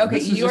opinion here. Okay,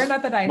 you are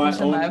not the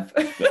dietitian, love.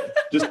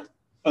 Just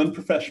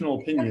unprofessional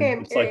opinion. Okay,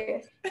 I'm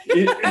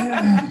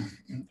curious.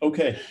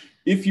 Okay,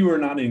 if you are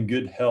not in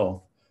good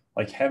health,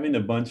 like having a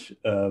bunch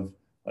of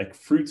like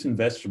fruits and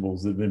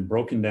vegetables that have been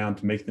broken down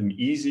to make them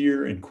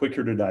easier and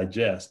quicker to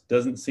digest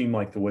doesn't seem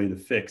like the way to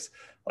fix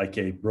like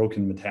a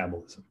broken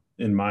metabolism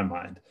in my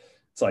mind.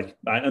 It's like,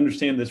 I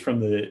understand this from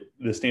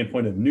the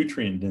standpoint of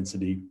nutrient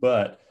density,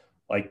 but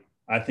like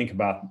I think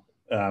about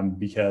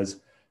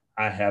because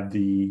I have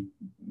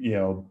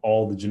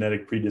all the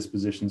genetic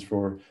predispositions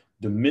for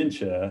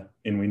dementia,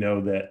 and we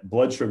know that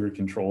blood sugar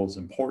control is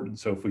important.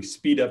 So if we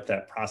speed up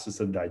that process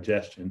of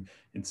digestion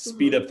and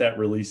speed up that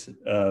release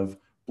of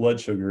blood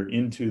sugar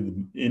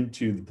into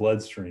the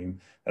bloodstream,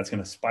 that's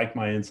going to spike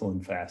my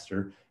insulin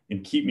faster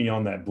and keep me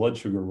on that blood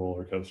sugar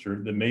roller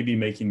coaster that may be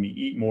making me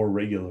eat more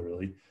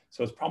regularly.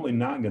 So it's probably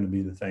not going to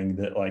be the thing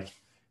that like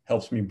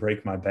helps me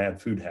break my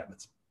bad food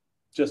habits.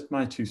 Just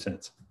my 2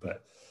 cents,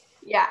 but.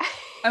 Yeah.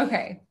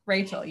 Okay,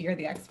 Rachel, you're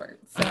the expert.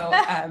 So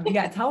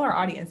tell our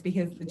audience,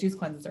 because the juice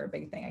cleanses are a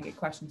big thing. I get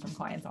questions from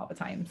clients all the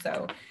time.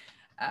 So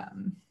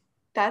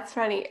that's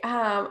funny.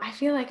 I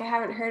feel like I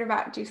haven't heard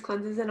about juice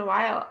cleanses in a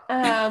while.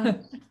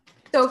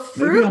 So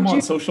fruit maybe I'm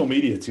on social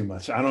media too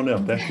much. I don't know.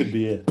 That could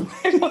be it.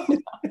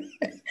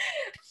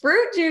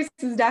 Fruit juice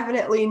is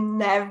definitely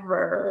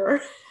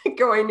never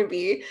going to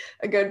be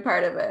a good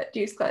part of a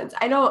juice cleanse.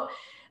 I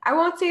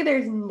won't say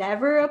there's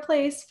never a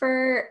place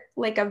for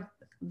like a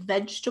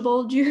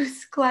vegetable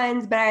juice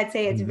cleanse, but I'd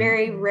say it's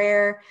very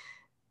rare.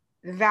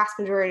 The vast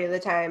majority of the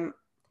time,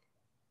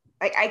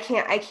 like I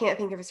can't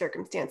think of a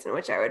circumstance in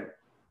which I would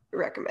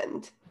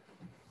recommend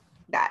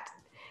that.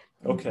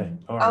 Okay.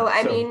 All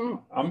right. I mean,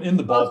 I'm in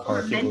the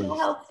ballpark. From a mental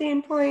health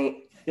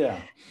standpoint,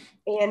 yeah,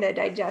 and a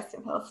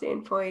digestive health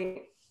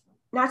standpoint.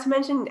 Not to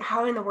mention,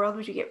 how in the world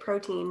would you get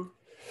protein?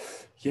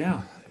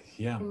 Yeah.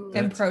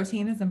 And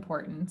protein is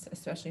important,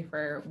 especially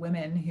for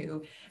women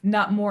who,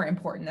 not more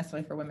important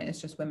necessarily for women, it's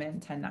just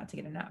women tend not to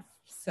get enough.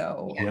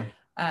 So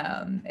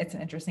it's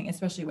interesting,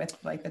 especially with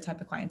like the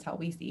type of clientele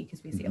we see,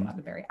 because we see a lot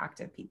of very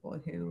active people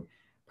who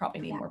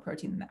probably need more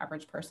protein than the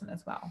average person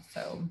as well.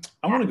 So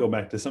I want to go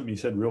back to something you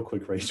said real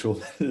quick,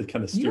 Rachel. That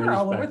kind of steers You're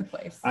all back. over the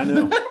place. I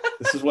know.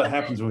 This is what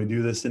happens when we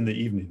do this in the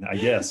evening, I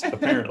guess,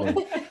 apparently.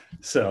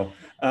 So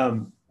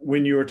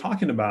when you were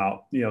talking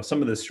about,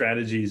 some of the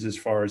strategies as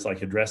far as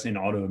like addressing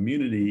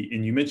autoimmunity,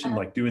 and you mentioned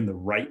like doing the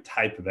right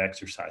type of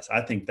exercise,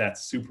 I think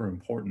that's super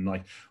important.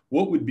 Like,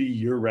 what would be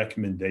your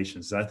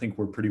recommendations? I think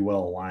we're pretty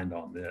well aligned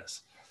on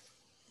this.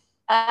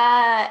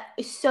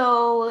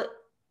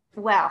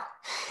 Well,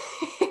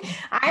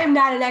 I am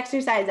not an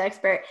exercise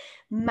expert.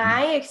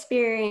 My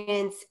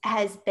experience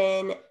has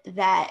been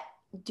that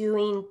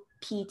doing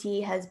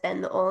PT has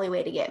been the only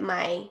way to get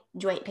my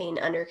joint pain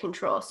under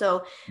control.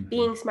 So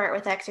being smart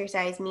with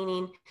exercise,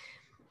 meaning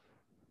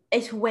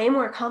it's way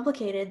more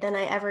complicated than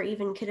I ever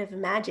even could have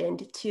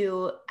imagined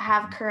to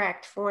have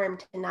correct form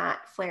to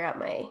not flare up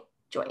my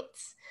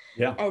joints.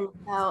 Yeah. And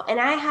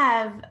I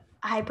have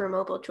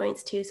hypermobile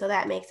joints too, so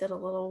that makes it a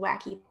little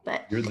wacky,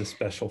 but you're the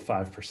special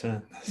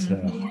 5%.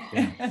 So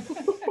yeah.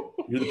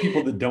 You're the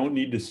people that don't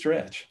need to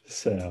stretch.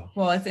 So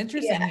well, it's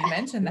interesting you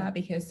mentioned that,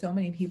 because so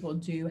many people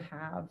do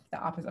have the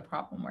opposite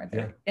problem where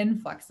they're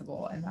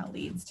inflexible, and that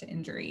leads to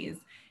injuries.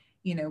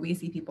 You know, we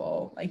see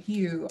people like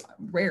you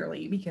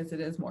rarely, because it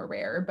is more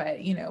rare,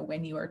 but you know,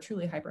 when you are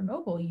truly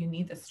hypermobile, you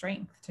need the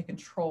strength to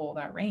control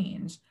that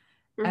range.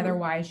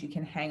 Otherwise, you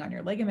can hang on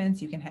your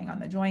ligaments, you can hang on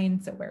the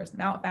joints, it wears them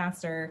out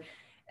faster.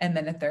 And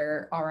then if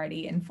they're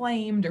already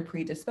inflamed or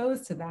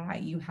predisposed to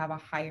that, you have a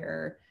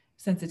higher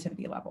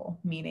sensitivity level,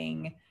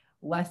 meaning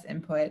less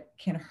input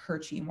can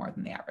hurt you more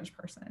than the average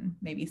person.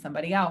 Maybe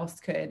somebody else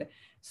could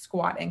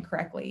squat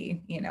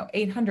incorrectly,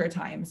 800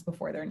 times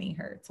before their knee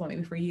hurts. Well,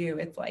 maybe for you,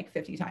 it's like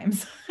 50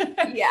 times.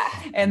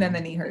 And then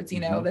the knee hurts,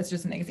 that's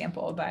just an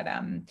example, but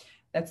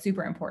that's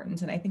super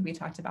important. And I think we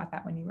talked about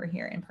that when you were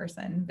here in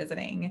person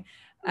visiting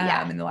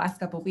in the last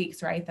couple of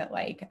weeks, right? That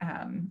like,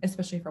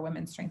 especially for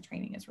women, strength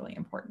training is really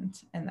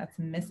important. And that's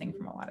missing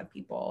from a lot of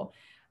people.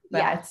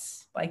 But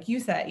like you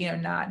said,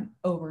 not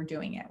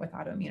overdoing it with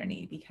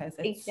autoimmunity, because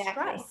it's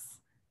stress.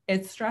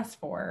 It's stress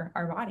for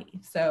our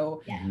body.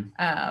 So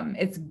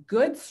it's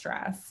good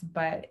stress,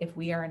 but if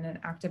we are in an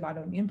active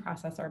autoimmune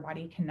process, our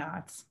body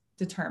cannot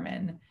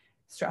determine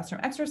stress from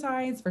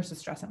exercise versus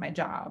stress at my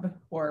job,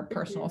 or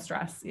personal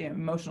stress,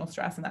 emotional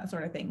stress, and that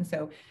sort of thing.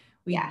 So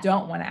we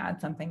don't want to add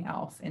something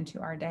else into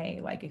our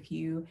day. Like if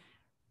you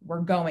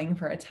were going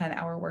for a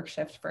 10-hour work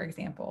shift, for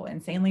example,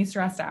 insanely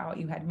stressed out,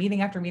 you had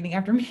meeting after meeting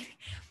after meeting,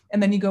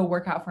 and then you go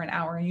work out for an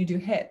hour and you do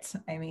HIIT.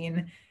 I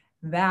mean,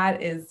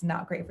 that is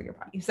not great for your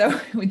body. So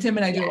Tim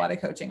and I do a lot of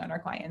coaching on our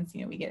clients.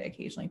 We get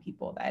occasionally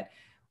people that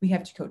we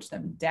have to coach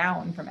them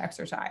down from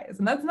exercise,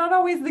 and that's not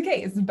always the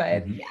case,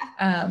 but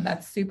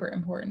that's super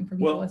important for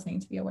people listening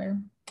to be aware.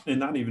 And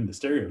not even to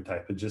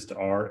stereotype, but just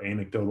our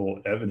anecdotal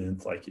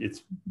evidence. Like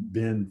it's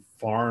been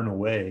far and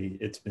away,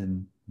 it's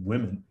been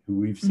women who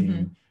we've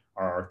seen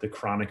are the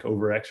chronic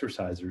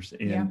over-exercisers,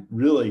 and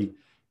really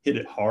hit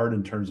it hard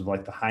in terms of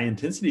like the high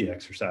intensity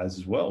exercise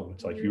as well,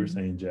 which like you were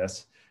saying,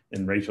 Jess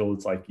and Rachel,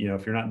 it's like,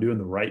 if you're not doing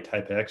the right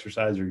type of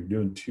exercise, or you're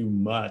doing too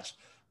much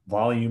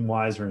volume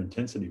wise or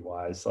intensity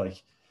wise,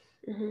 like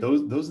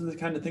those are the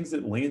kind of things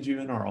that land you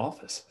in our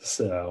office.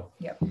 So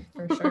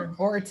for sure.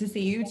 Or to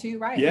see you too,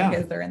 right?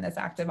 Because they're in this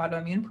active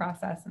autoimmune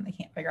process and they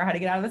can't figure out how to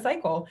get out of the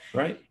cycle.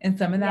 Right. And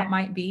some of that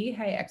might be,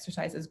 hey,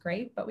 exercise is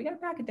great, but we got to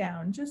back it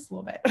down just a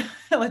little bit.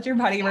 Let your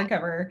body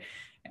recover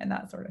and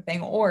that sort of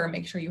thing. Or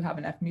make sure you have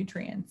enough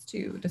nutrients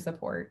too to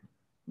support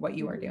what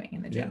you are doing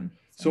in the gym.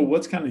 So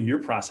what's kind of your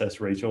process,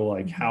 Rachel?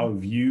 Like how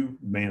have you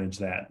managed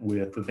that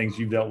with the things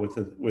you've dealt with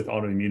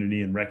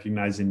autoimmunity, and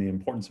recognizing the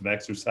importance of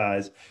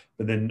exercise,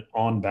 but then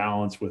on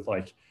balance with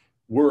like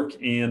work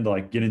and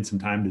like getting some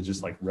time to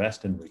just like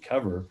rest and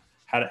recover?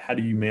 How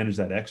do you manage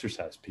that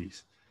exercise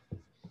piece?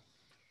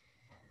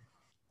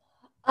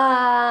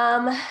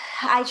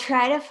 I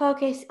try to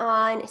focus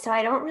on, so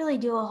I don't really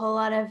do a whole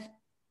lot of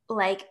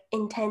like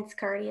intense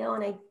cardio,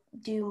 and I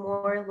do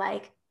more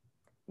like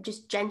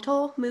just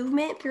gentle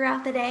movement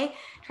throughout the day.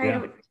 Try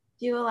to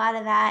do a lot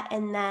of that,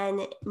 and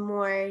then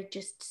more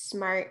just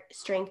smart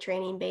strength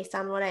training based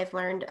on what I've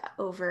learned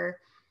over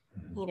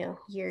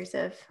years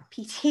of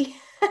PT.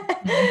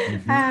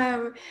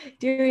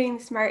 Doing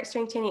smart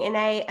strength training, and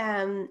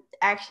I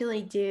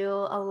actually do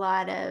a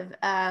lot of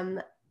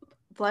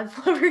blood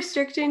flow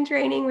restriction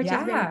training, which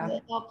has been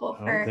really helpful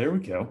for there we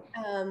go.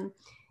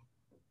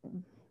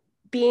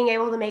 Being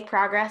able to make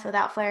progress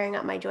without flaring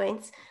up my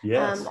joints.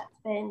 Yes.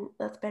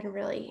 That's been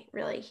really,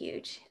 really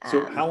huge.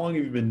 So how long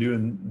have you been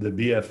doing the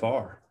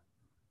BFR?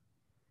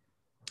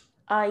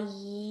 A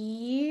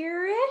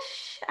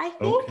year-ish, I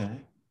think.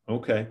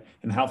 Okay.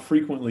 And how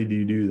frequently do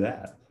you do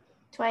that?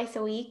 Twice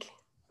a week.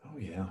 Oh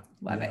yeah.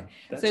 Love it.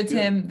 So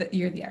Tim,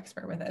 you're the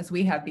expert with us.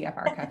 We have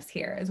BFR cuffs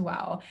here as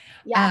well.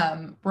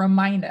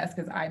 Remind us,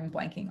 because I'm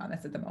blanking on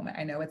this at the moment.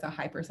 I know it's a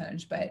high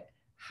percentage, but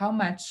how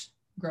much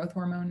growth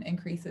hormone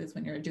increases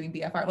when you're doing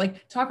BFR?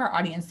 Like talk our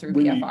audience through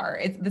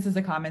BFR. This is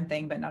a common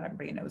thing, but not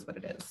everybody knows what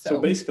it is. So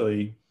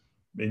basically,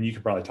 and you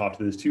could probably talk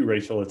to this too,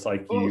 Rachel, it's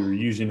like you're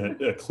using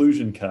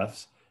occlusion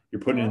cuffs.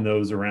 You're putting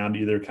those around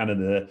either kind of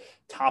the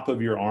top of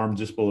your arm,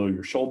 just below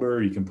your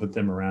shoulder. You can put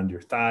them around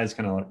your thighs,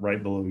 kind of like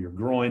right below your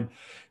groin.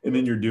 And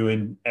then you're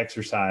doing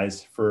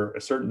exercise for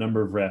a certain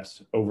number of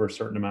reps over a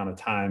certain amount of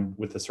time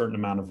with a certain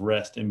amount of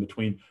rest in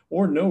between,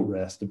 or no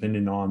rest,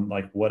 depending on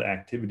like what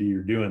activity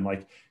you're doing.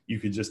 Like you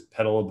could just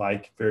pedal a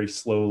bike very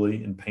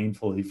slowly and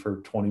painfully for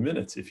 20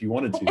 minutes if you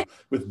wanted to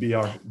with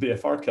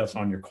BFR cuffs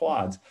on your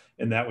quads.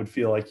 And that would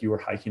feel like you were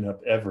hiking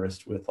up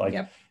Everest with like,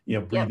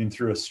 breathing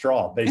through a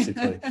straw,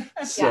 basically.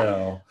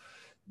 So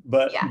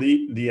But Yeah.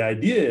 the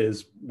idea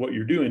is what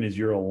you're doing is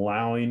you're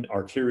allowing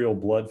arterial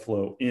blood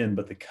flow in,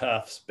 but the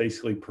cuffs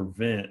basically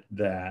prevent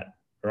that,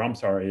 or I'm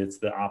sorry, it's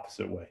the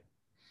opposite way.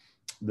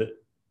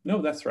 No,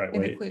 that's the right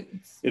way.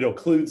 It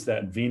occludes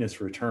that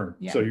venous return.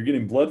 Yeah. So you're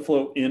getting blood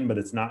flow in, but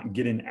it's not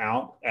getting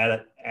out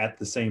at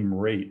the same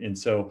rate. And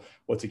so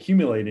what's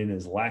accumulating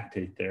is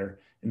lactate there.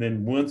 And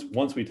then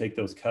once we take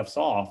those cuffs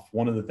off,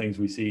 one of the things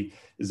we see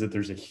is that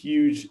there's a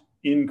huge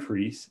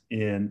increase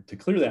to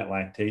clear that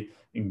lactate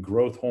in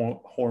growth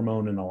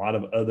hormone and a lot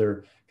of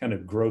other kind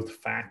of growth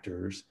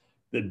factors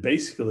that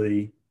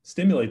basically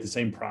stimulate the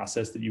same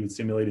process that you would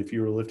stimulate if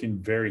you were lifting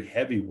very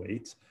heavy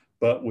weights,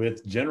 but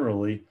with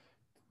generally,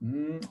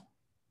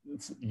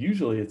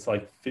 it's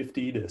like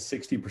 50 to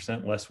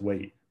 60% less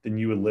weight than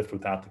you would lift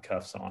without the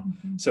cuffs on.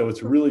 Mm-hmm. So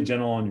it's really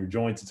gentle on your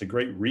joints. It's a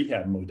great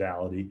rehab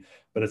modality,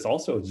 but it's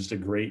also just a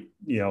great,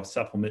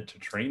 supplement to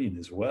training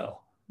as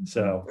well.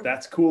 So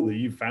that's cool that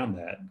you found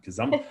that, because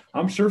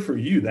I'm sure for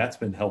you that's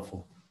been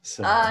helpful.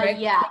 So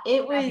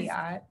it was.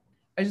 Caveat.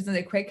 I just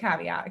a quick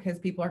caveat, because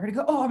people are going to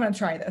go, oh, I'm going to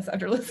try this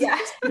after listening.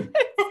 Yeah.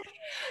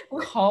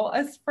 Call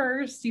us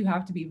first. You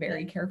have to be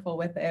very careful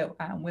with it.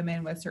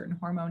 Women with certain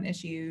hormone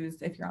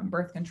issues, if you're on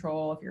birth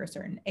control, if you're a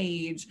certain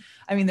age.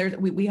 I mean,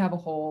 we have a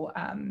whole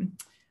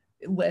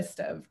list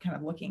of kind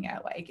of looking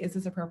at like, is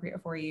this appropriate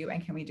for you?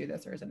 And can we do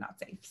this, or is it not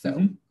safe?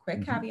 So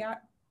quick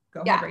caveat.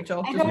 Go ahead,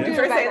 Rachel. Just want to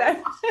say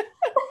that.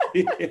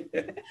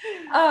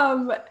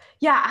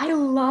 I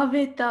love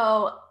it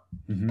though.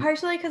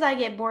 Partially because I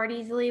get bored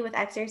easily with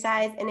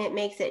exercise, and it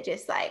makes it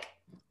just like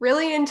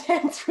really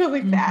intense,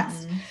 really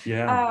fast.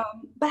 Yeah.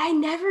 But I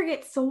never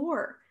get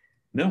sore.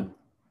 No.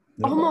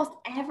 Almost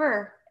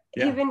ever,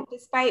 even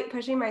despite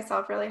pushing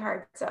myself really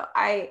hard. So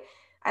I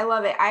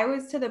love it. I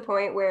was to the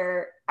point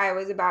where I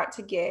was about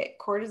to get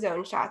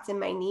cortisone shots in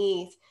my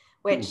knees,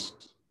 which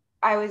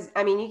I'm young.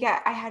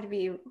 I had to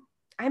be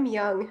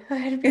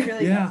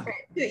really desperate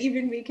to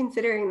even be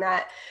considering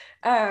that,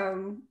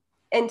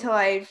 until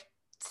I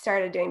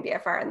started doing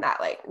BFR, and that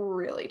like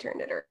really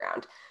turned it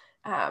around.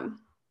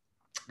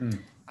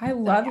 I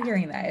love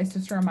hearing that. It's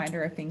just a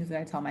reminder of things that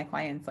I tell my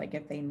clients, like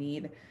if they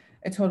need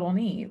a total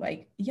knee,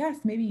 like, yes,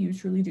 maybe you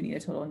truly do need a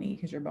total knee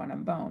because you're bone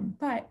on bone,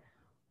 but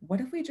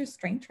what if we just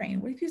strength train?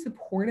 What if you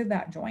supported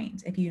that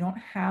joint? If you don't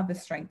have the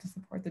strength to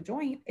support the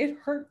joint, it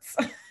hurts.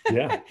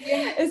 Yeah.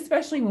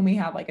 Especially when we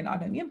have like an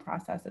autoimmune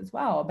process as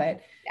well.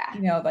 But,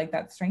 like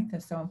that strength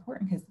is so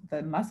important, because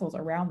the muscles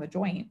around the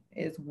joint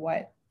is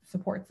what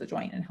supports the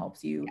joint and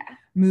helps you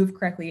move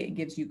correctly. It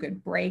gives you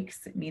good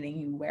breaks, meaning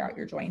you wear out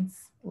your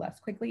joints less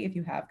quickly if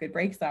you have good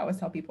breaks. So I always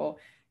tell people,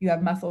 you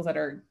have muscles that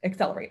are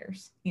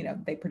accelerators,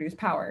 they produce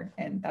power,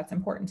 and that's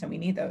important, and we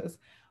need those.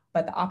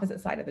 But the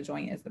opposite side of the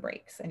joint is the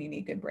brakes, and you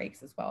need good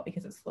brakes as well,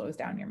 because it slows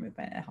down your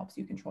movement and it helps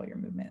you control your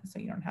movement so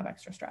you don't have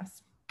extra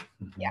stress.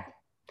 Yeah.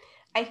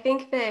 I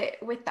think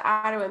that with the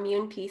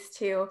autoimmune piece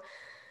too,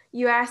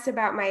 you asked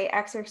about my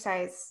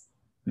exercise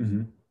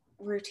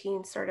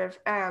routine sort of.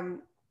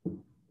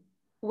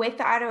 With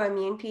the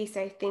autoimmune piece,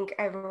 I think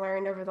I've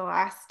learned over the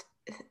last,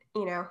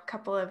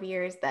 couple of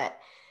years that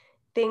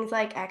things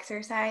like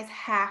exercise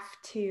have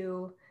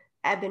to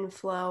ebb and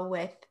flow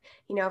with,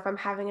 if I'm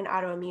having an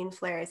autoimmune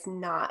flare, it's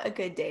not a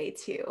good day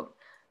to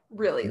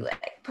really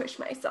like push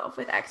myself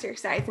with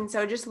exercise. And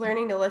so just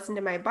learning to listen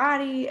to my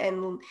body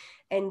and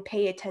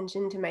pay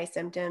attention to my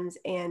symptoms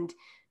and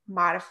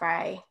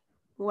modify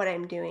what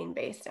I'm doing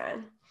based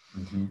on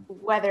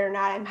whether or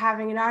not I'm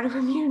having an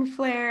autoimmune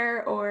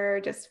flare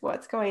or just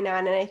what's going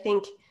on. And I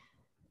think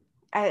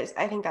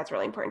that's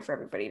really important for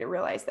everybody to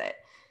realize that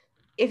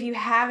if you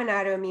have an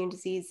autoimmune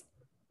disease,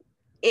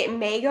 it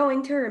may go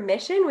into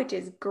remission, which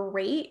is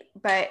great,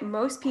 but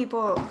most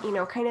people,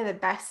 kind of the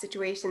best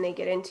situation they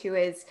get into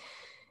is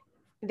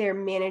they're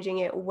managing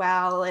it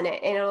well, and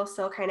it'll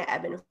still kind of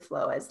ebb and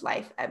flow as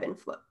life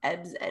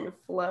ebbs and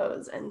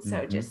flows. And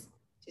so just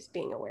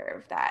being aware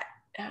of that,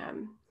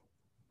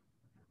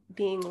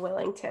 being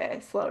willing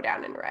to slow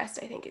down and rest,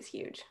 I think is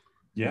huge.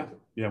 Yeah.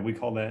 We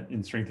call that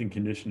in strength and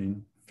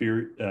conditioning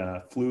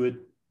fluid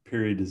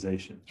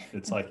periodization.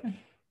 It's like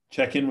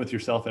check in with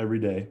yourself every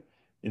day,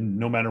 and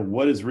no matter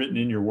what is written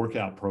in your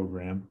workout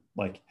program,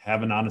 like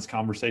have an honest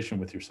conversation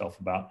with yourself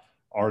about,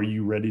 are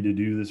you ready to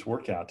do this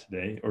workout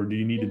today, or do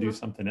you need to do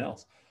something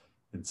else?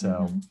 And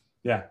so,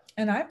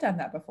 And I've done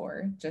that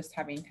before, just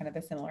having kind of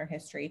a similar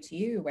history to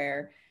you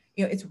where,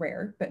 it's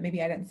rare, but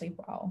maybe I didn't sleep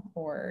well,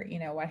 or,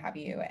 what have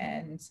you.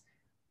 And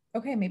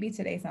okay, maybe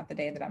today's not the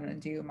day that I'm going to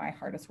do my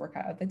hardest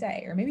workout of the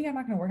day, or maybe I'm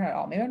not going to work out at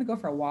all. Maybe I'm going to go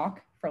for a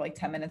walk for like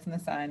 10 minutes in the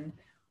sun,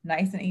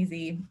 nice and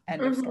easy,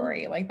 end of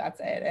story. Like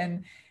that's it.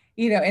 And,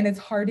 and it's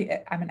hard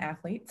I'm an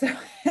athlete, so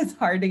it's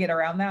hard to get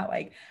around that.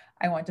 Like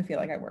I want to feel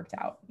like I worked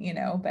out,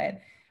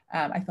 but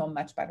I feel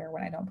much better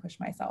when I don't push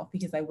myself,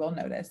 because I will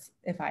notice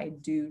if I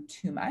do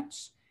too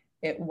much,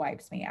 it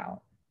wipes me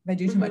out. If I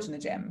do too much in the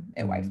gym,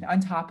 it wipes me, on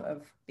top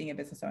of being a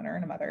business owner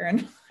and a mother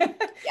and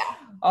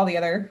all the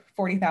other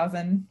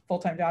 40,000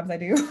 full-time jobs I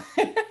do.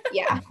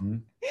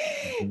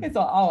 It's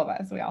all of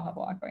us. We all have a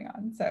lot going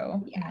on.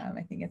 So Yeah.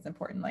 I think it's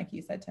important, like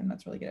you said, Tim,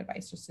 that's really good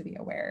advice, just to be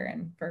aware,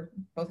 and for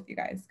both of you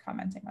guys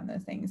commenting on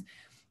those things.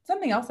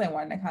 Something else I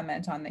wanted to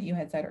comment on that you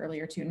had said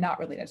earlier too, not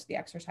related to the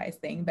exercise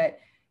thing, but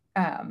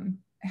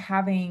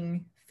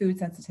having food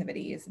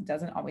sensitivities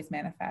doesn't always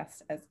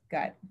manifest as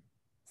gut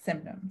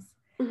symptoms.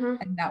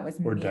 And that was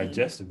or me.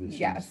 digestive issues.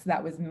 Yes,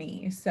 that was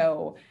me.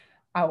 So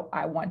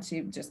I want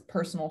to just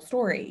personal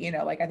story, you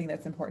know, like I think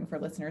that's important for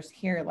listeners to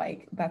hear,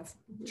 like that's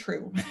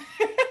true.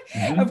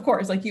 Of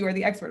course, like you are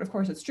the expert, of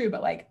course it's true,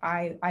 but like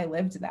I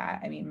lived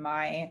that. I mean,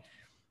 my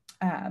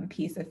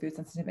piece of food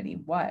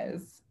sensitivity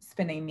was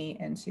spinning me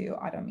into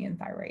autoimmune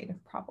thyroid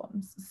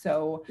problems.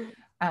 So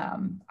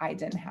I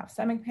didn't have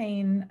stomach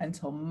pain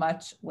until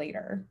much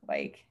later,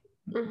 like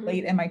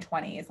late in my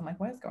 20s. I'm like,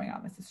 what is going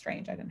on? This is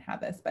strange. I didn't have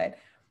this. But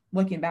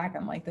looking back,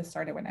 I'm like, this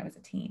started when I was a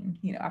teen,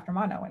 you know, after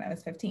mono when I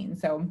was 15.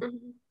 So,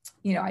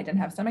 you know, I didn't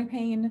have stomach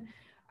pain.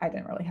 I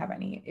didn't really have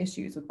any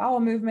issues with bowel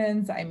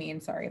movements. I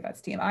mean, sorry if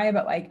that's TMI,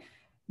 but like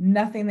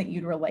nothing that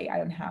you'd relate. I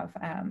don't have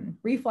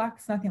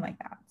reflux, nothing like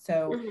that.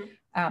 So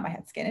I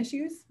had skin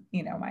issues,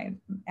 you know, my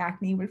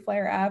acne would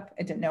flare up.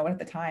 I didn't know it at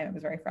the time. It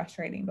was very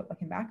frustrating, but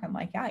looking back, I'm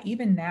like, yeah,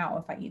 even now,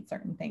 if I eat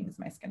certain things,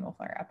 my skin will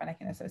flare up, and I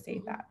can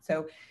associate that.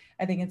 So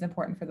I think it's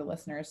important for the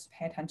listeners to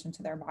pay attention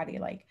to their body,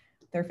 like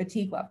their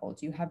fatigue level.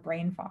 Do you have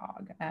brain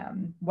fog?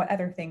 What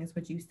other things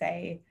would you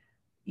say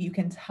you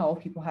can tell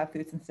people have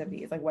food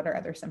sensitivities? Like what are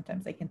other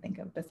symptoms they can think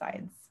of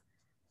besides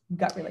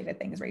gut related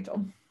things,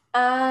 Rachel?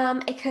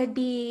 It could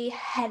be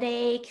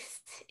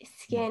headaches,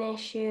 skin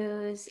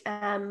issues,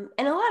 and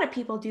a lot of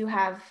people do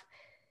have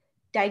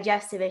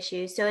digestive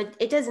issues. So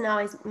it doesn't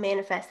always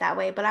manifest that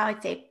way, but I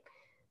would say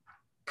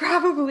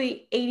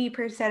probably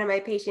 80% of my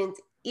patients,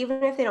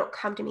 even if they don't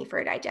come to me for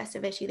a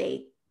digestive issue,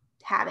 they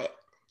have it,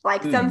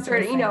 like some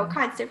sort of, you know,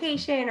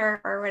 constipation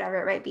or whatever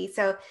it might be.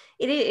 So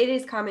it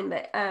is common,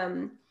 but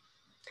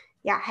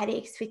yeah,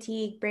 headaches,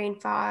 fatigue, brain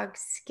fog,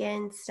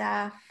 skin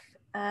stuff.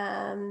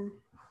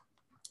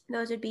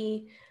 Those would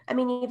be, I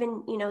mean,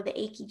 even, you know, the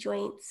achy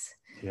joints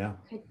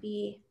could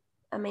be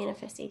a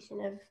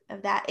manifestation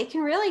of that. It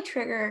can really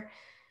trigger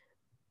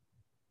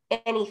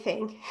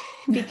anything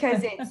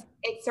because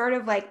it's sort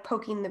of like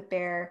poking the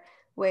bear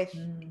with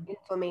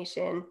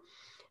inflammation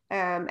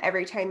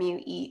every time you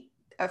eat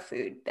a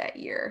food that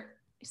you're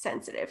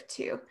sensitive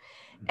to.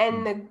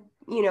 And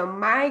you know,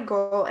 my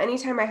goal,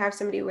 anytime I have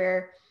somebody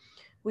where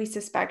we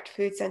suspect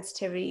food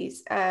sensitivities,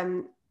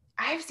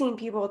 I've seen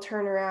people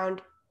turn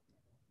around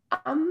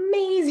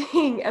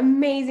amazing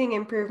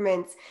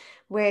improvements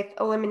with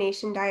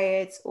elimination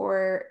diets,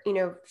 or, you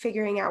know,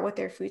 figuring out what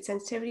their food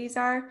sensitivities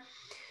are.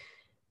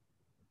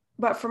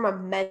 But from a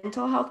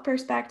mental health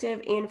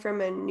perspective and from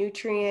a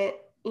nutrient,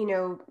 you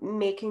know,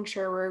 making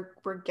sure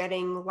we're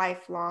getting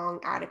lifelong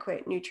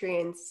adequate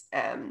nutrients,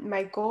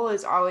 my goal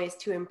is always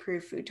to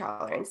improve food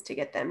tolerance, to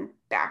get them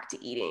back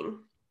to eating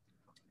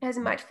as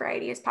much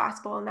variety as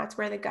possible. And that's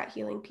where the gut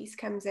healing piece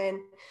comes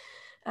in.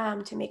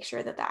 To make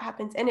sure that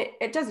happens. And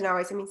it doesn't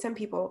always, I mean, some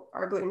people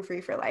are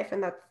gluten-free for life,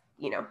 and that's,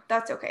 you know,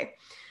 that's okay.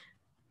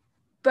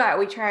 But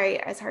we try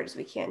as hard as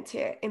we can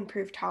to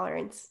improve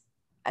tolerance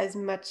as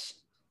much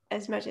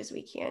as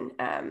we can,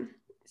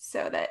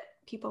 so that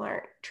people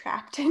aren't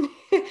trapped in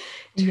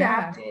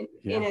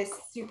a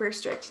super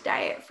strict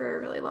diet for a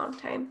really long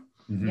time.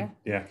 Yeah,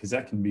 because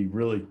that can be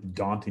really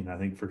daunting, I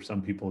think, for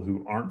some people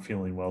who aren't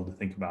feeling well, to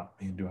think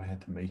about, man, do I have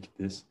to make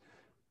this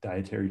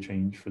dietary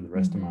change for the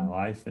rest of my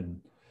life? And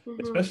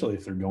especially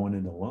if they're going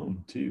in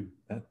alone too,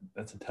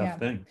 that's a tough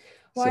thing.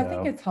 Well, I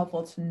think it's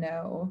helpful to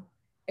know,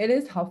 it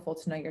is helpful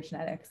to know your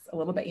genetics a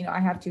little bit. You know, I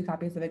have 2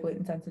 copies of a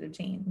gluten sensitive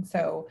gene.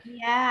 So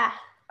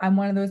I'm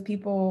one of those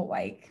people,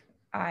 like,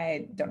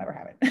 I don't ever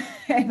have it.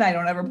 And I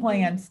don't ever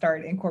plan to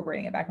start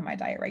incorporating it back in my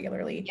diet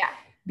regularly.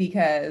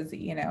 Because,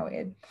 you know,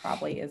 it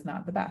probably is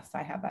not the best.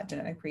 I have that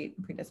genetic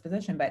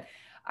predisposition, but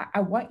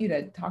I want you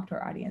to talk to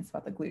our audience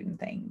about the gluten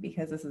thing,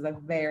 because this is a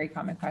very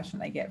common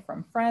question I get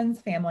from friends,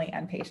 family,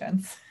 and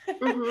patients.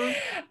 I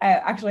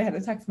actually had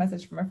a text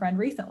message from a friend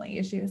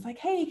recently. She was like,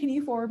 hey, can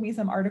you forward me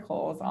some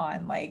articles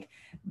on like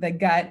the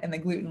gut and the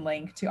gluten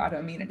link to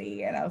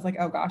autoimmunity? And I was like,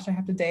 oh gosh, I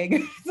have to dig.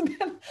 It's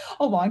been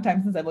a long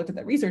time since I've looked at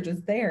that. Research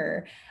is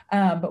there.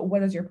 But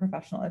what is your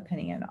professional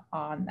opinion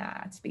on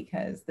that?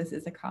 Because this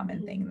is a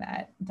common thing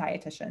that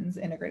dietitians,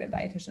 integrative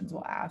dietitians,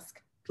 will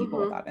ask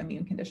people with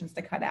autoimmune conditions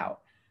to cut out.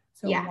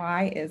 So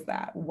why is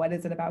that? What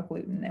is it about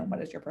gluten, and what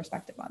is your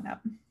perspective on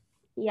that?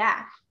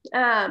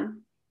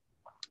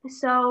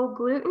 So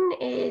gluten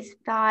is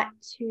thought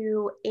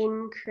to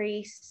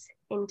increase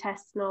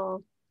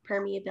intestinal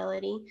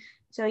permeability.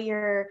 So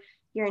your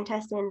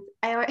intestines,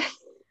 I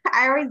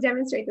always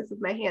demonstrate this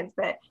with my hands,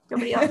 but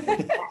nobody else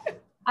does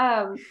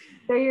that.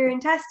 So your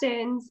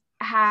intestines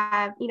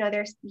have, you know,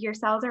 your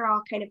cells are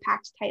all kind of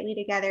packed tightly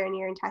together in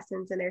your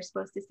intestines, and they're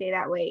supposed to stay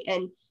that way.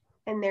 And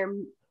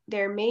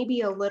there may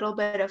be a little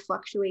bit of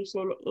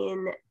fluctuation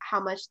in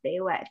how much they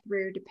let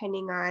through,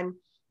 depending on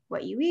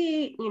what you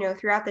eat, you know,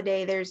 throughout the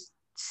day. There's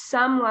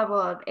some level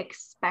of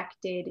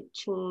expected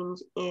change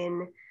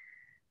in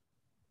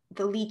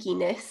the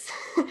leakiness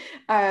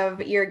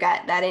of your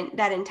gut,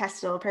 that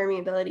intestinal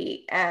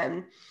permeability.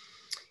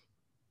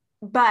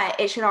 But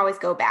it should always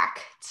go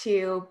back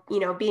to,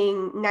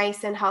 being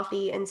nice and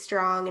healthy and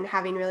strong and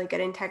having really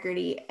good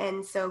integrity.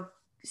 And so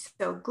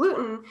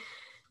gluten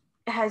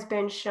has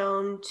been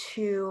shown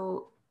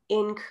to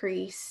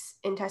increase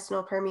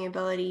intestinal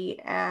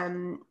permeability,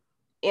 and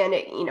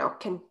it,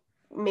 can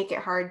make it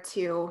hard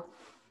to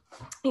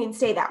even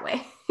stay that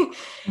way.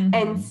 Mm-hmm.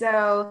 And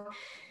so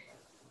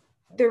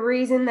the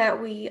reason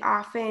that we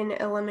often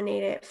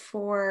eliminate it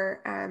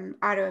for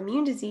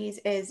autoimmune disease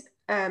is,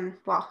 a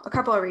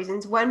couple of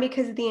reasons. One,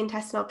 because of the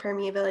intestinal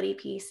permeability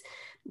piece,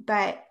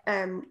 but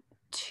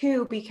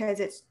two, because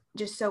it's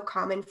just so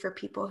common for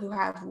people who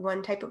have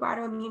one type of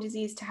autoimmune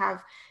disease to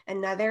have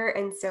another.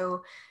 And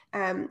so,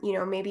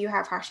 maybe you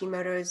have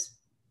Hashimoto's,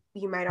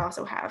 you might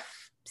also have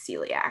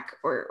celiac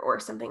or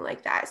something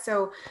like that.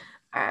 So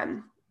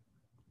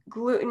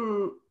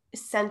gluten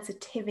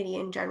sensitivity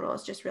in general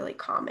is just really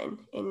common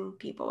in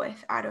people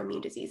with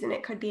autoimmune disease, and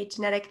it could be a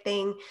genetic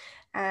thing.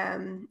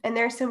 And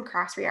there's some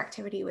cross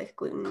reactivity with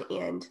gluten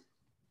and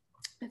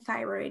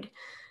thyroid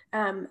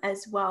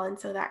as well. And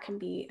so that can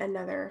be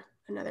another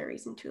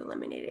reason to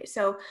eliminate it.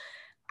 So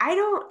I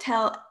don't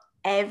tell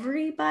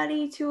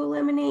everybody to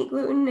eliminate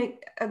gluten.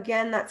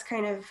 Again, that's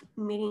kind of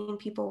meeting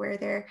people where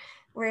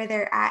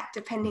they're at,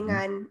 depending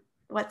on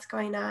what's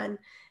going on.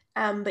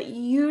 But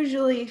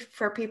usually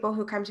for people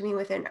who come to me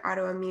with an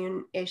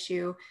autoimmune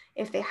issue,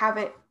 if they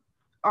haven't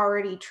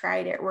already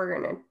tried it, we're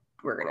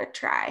gonna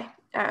try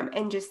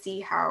and just see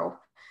how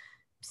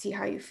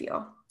you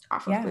feel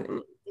off of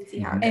gluten and see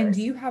how it And goes.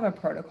 do you have a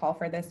protocol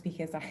for this?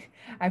 Because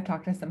I've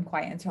talked to some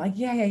clients who are like,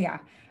 yeah.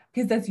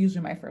 Because that's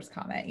usually my first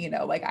comment,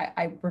 like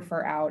I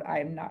refer out.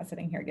 I'm not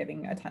sitting here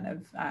giving a ton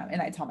of,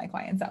 and I tell my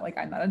clients that, like,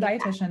 I'm not a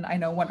dietitian. I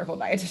know wonderful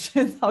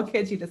dietitians. I'll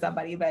get you to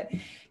somebody, but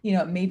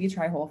maybe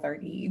try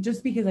Whole30,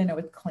 just because I know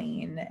it's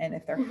clean. And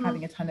if they're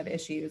having a ton of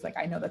issues, like,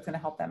 I know that's going to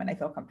help them, and I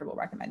feel comfortable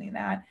recommending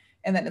that.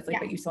 And then it's like,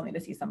 but you still need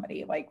to see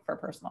somebody, like, for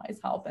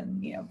personalized help.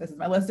 And, this is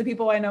my list of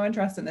people I know and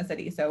trust in the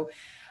city. So,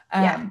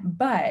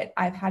 but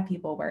I've had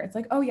people where it's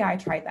like, oh yeah, I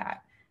tried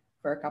that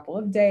for a couple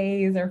of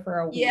days or for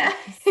a week.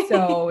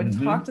 So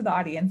talk to the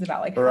audience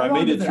about, like, or how I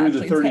made it through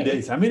the 30 take?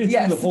 days. I made it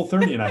through the whole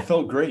 30 and I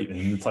felt great. And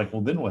it's like,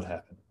 well, then what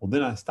happened? Well,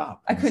 then I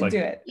stopped. I couldn't do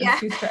it. It's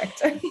too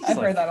strict. I've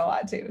heard that a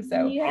lot too.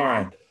 So all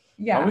right.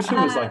 I wish it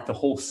was like the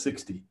whole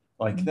 60.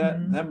 Like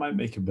that might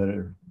make it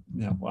better.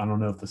 I don't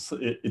know if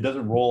it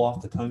doesn't roll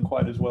off the tongue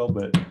quite as well,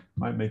 but it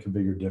might make a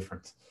bigger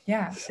difference.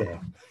 Yeah. So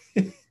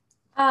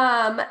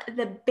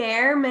the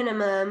bare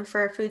minimum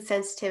for food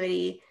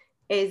sensitivity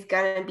is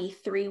going to be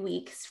 3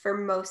 weeks for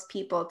most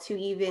people to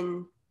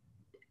even.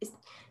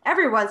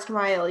 Every once in a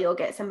while you'll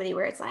get somebody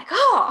where it's like,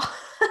 oh,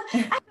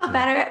 I feel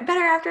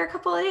better after a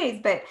couple of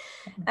days, but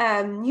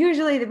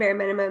usually the bare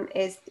minimum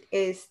is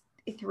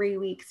 3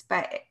 weeks.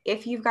 But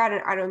if you've got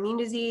an autoimmune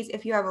disease,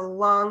 if you have a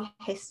long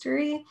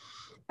history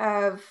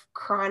of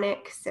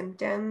chronic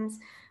symptoms,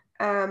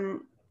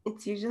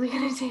 it's usually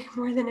going to take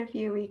more than a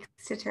few weeks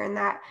to turn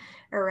that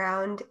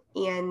around.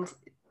 And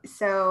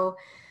so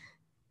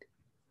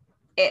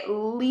at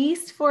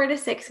least 4 to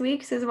 6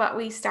 weeks is what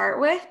we start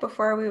with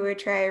before we would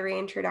try a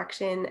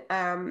reintroduction,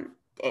 and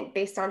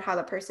based on how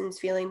the person's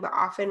feeling, but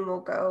often we'll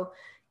go,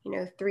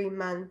 3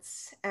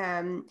 months.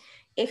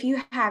 If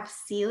you have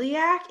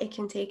celiac, it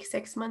can take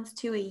 6 months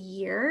to a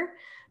year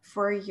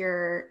for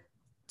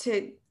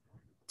to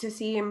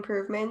see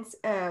improvements.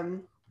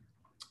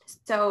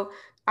 So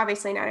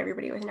obviously not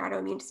everybody with an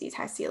autoimmune disease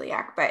has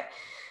celiac, but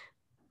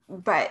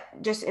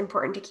just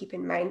important to keep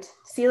in mind,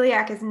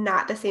 celiac is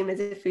not the same as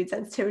a food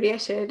sensitivity. I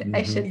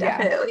should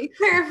definitely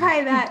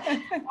clarify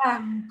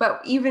that.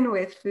 But even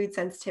with food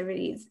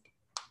sensitivities,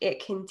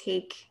 it can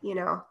take,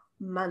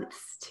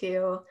 months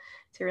to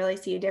really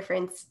see a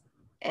difference.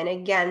 And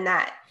again,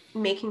 that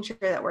making sure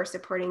that we're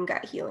supporting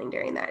gut healing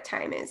during that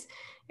time is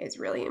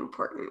really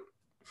important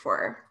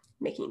for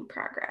making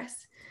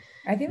progress.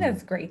 I think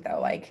that's great though.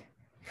 Like,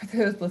 for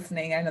those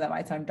listening, I know that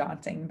might sound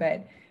daunting,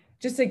 but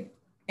just to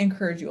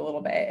encourage you a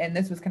little bit. And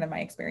this was kind of my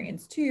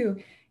experience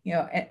too,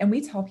 and we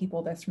tell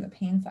people this from the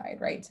pain side,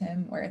 right,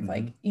 Tim, where it's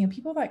like,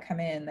 people that come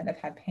in that have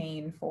had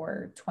pain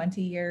for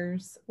 20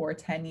 years or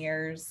 10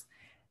 years,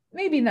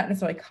 maybe not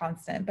necessarily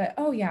constant, but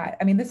oh yeah,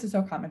 I mean, this is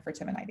so common for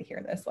Tim and I to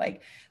hear this,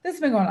 like, this has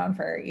been going on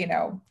for,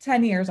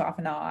 10 years off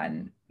and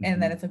on.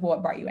 And then it's like, well,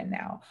 what brought you in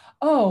now?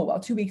 Oh, well,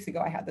 2 weeks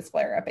ago, I had this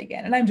flare up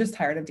again, and I'm just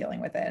tired of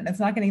dealing with it, and it's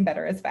not getting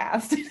better as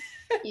fast.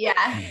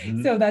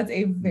 So that's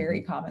a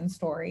very common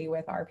story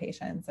with our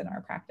patients in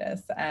our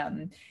practice.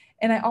 And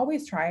I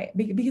always try,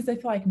 because I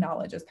feel like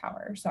knowledge is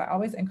power. So I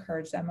always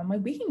encourage them. I'm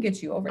like, we can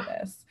get you over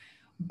this.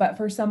 But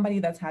for somebody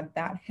that's had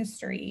that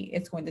history,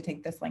 it's going to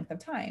take this length of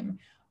time.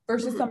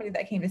 Versus somebody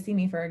that came to see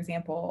me, for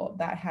example,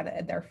 that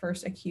had their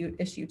first acute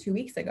issue 2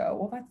 weeks ago.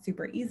 Well, that's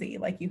super easy.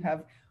 Like, you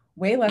have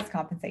way less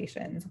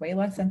compensations, way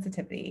less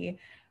sensitivity.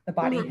 The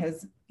body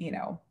has,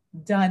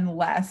 done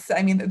less.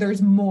 I mean,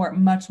 there's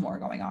much more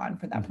going on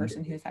for that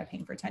person who's had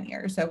pain for 10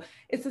 years. So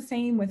it's the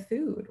same with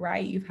food,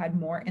 right? You've had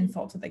more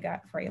insult to the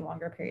gut for a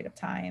longer period of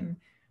time,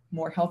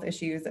 more health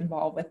issues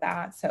involved with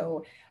that.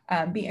 So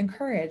be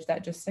encouraged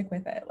that just stick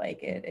with it.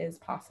 Like, it is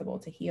possible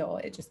to heal.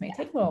 It just may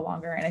take a little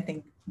longer. And I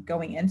think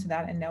going into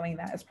that and knowing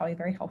that is probably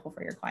very helpful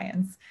for your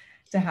clients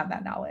to have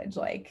that knowledge.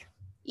 Like,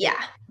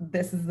 yeah,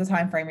 this is the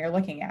time frame you're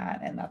looking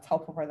at, and that's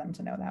helpful for them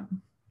to know that.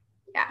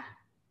 Yeah.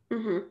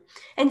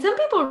 And some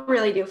people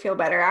really do feel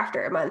better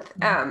after a month.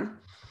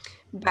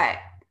 But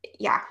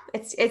yeah,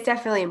 it's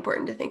definitely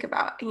important to think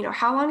about,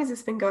 how long has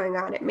this been going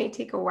on? It may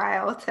take a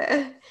while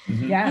to,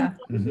 Yeah.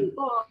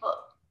 People,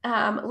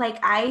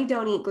 like, I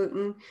don't eat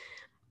gluten,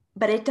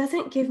 but it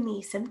doesn't give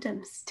me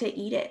symptoms to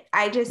eat it.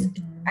 I just,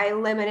 I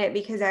limit it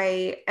because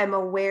I am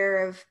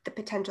aware of the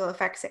potential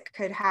effects it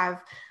could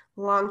have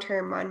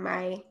long-term on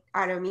my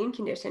autoimmune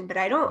condition, but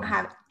I don't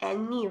have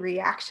any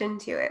reaction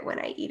to it when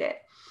I eat it.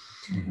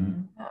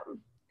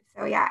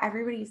 So yeah,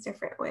 everybody's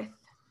different with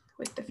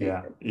the food.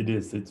 Yeah, it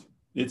is.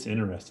 It's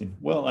interesting.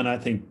 Well, and I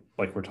think,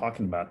 like we're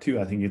talking about too,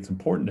 I think it's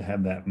important to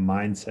have that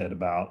mindset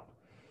about,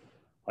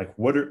 like,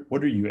 what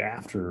are you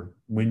after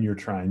when you're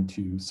trying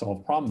to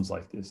solve problems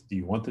like this? Do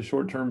you want the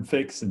short-term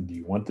fix, and do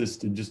you want this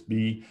to just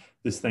be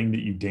this thing that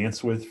you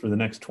dance with for the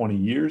next 20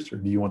 years, or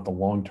do you want the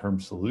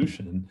long-term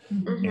solution?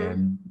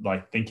 And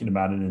like, thinking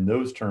about it in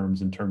those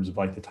terms, in terms of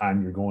like the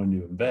time you're going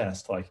to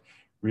invest, like,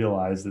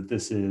 realize that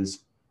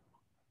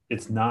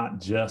it's not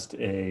just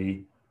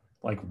a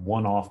like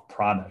one-off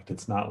product.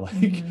 It's not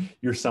like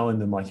you're selling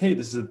them like, hey,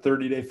 this is a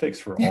 30-day fix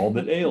for all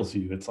that ails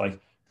you. It's like,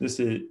 this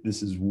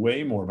is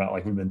way more about,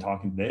 like we've been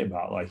talking today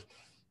about, like,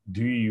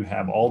 do you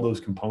have all those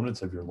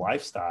components of your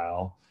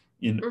lifestyle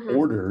in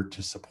order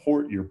to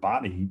support your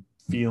body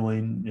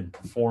feeling and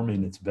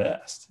performing its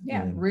best?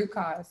 Root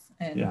cause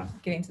and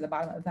getting to the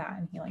bottom of that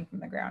and healing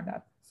from the ground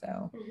up.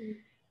 So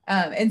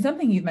and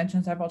something you've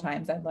mentioned several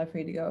times, I'd love for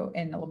you to go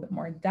in a little bit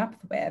more depth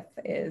with,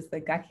 is the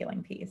gut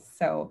healing piece.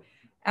 So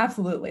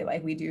absolutely,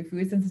 like, we do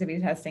food sensitivity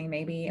testing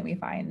maybe, and we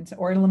find,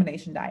 or an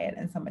elimination diet,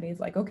 and somebody's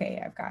like,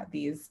 okay, I've got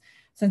these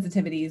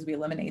sensitivities, we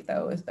eliminate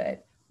those,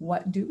 but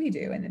what do we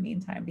do in the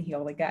meantime to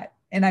heal the gut?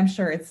 And I'm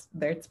sure it's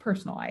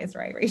personalized,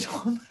 right,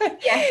 Rachel?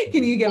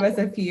 Can you give us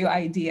a few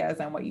ideas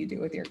on what you do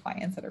with your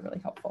clients that are really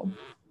helpful?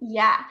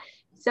 Yeah.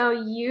 So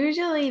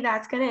usually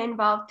that's going to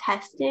involve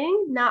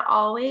testing. Not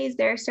always.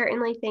 There are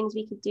certainly things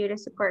we could do to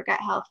support gut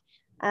health,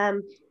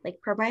 like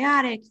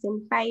probiotics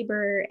and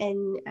fiber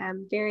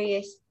and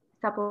various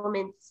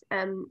supplements.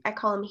 I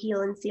call them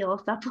heal and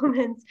seal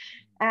supplements.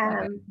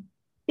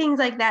 Things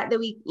like that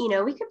we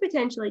could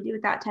potentially do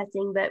without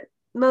testing, but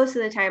most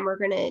of the time we're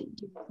going to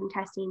do some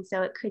testing.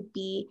 So it could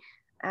be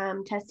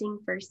testing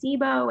for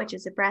SIBO, which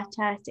is a breath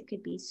test. It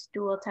could be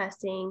stool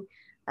testing.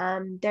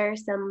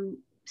 There's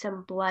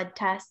some blood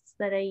tests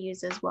that I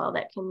use as well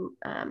that can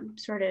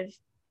sort of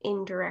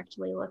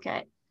indirectly look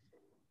at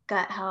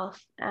gut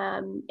health.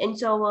 And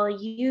so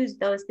we'll use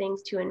those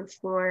things to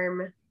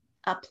inform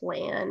a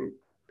plan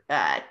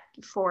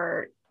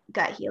for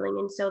gut healing.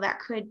 And so that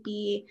could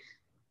be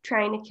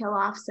trying to kill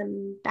off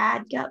some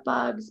bad gut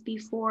bugs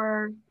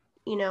before,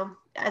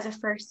 as a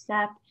first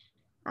step.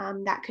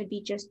 That could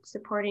be just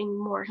supporting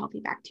more healthy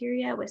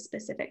bacteria with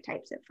specific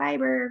types of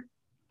fiber,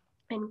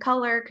 and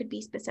color could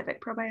be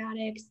specific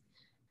probiotics.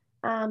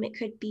 It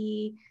could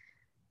be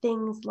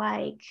things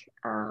like,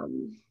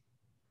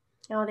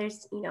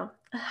 there's,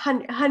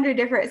 100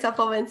 different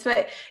supplements,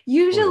 but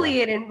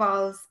usually it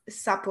involves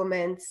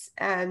supplements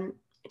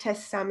to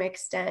some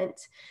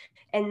extent.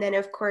 And then,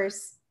 of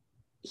course,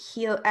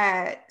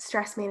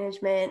 stress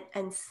management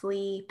and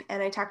sleep.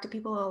 And I talk to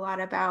people a lot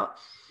about,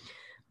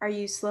 are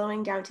you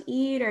slowing down to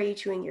eat? Are you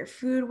chewing your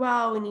food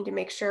well? We need to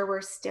make sure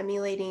we're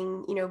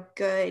stimulating,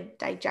 good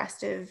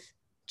digestive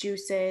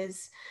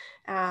juices,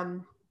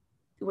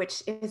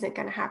 which isn't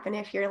going to happen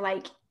if you're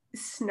like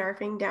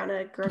snarfing down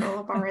a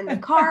granola bar in the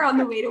car on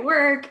the way to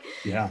work.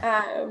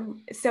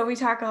 So we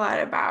talk a lot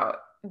about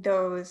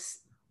those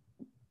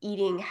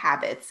eating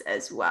habits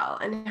as well,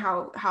 and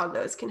how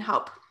those can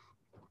help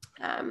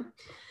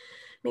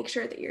make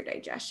sure that your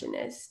digestion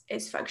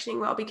is functioning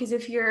well. Because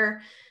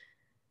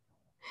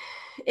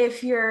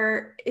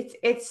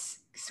it's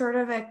sort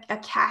of a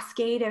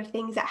cascade of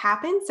things that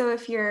happen. So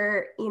if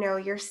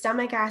your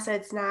stomach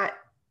acid's not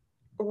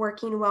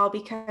working well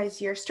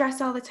because you're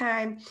stressed all the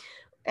time,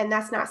 and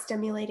that's not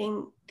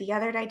stimulating the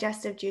other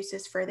digestive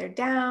juices further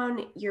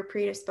down, you're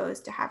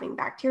predisposed to having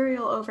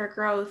bacterial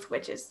overgrowth,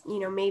 which is,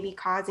 maybe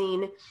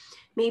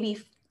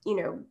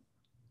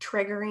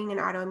triggering an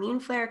autoimmune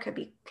flare, could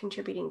be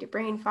contributing to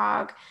brain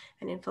fog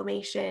and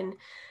inflammation.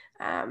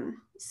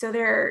 So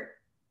there are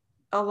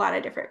a lot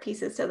of different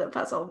pieces to the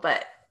puzzle,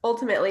 but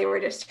ultimately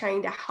we're just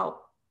trying to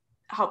help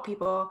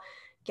people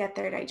get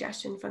their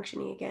digestion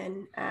functioning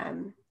again.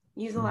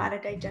 Use a lot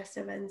of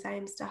digestive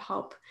enzymes to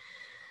help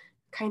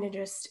kind of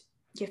just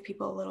give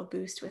people a little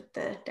boost with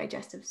the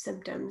digestive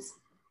symptoms.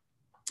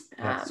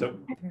 Yeah,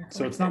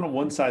 so it's not a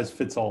one size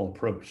fits all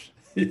approach,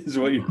 is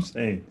what you're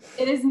saying.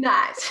 It is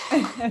not.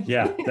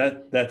 Yeah,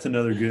 that's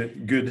another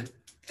good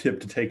tip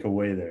to take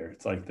away there.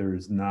 It's like there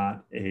is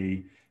not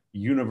a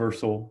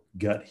universal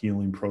gut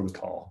healing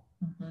protocol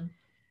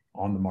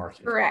on the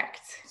market.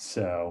 Correct.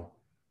 So,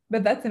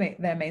 but that's the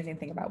amazing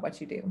thing about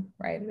what you do,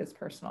 right? It is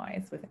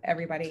personalized with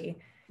everybody.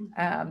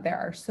 There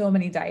are so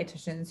many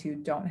dietitians who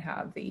don't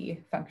have the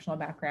functional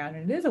background,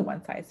 and it is a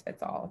one size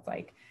fits all. It's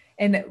like,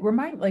 and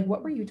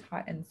what were you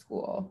taught in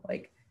school?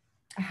 Like,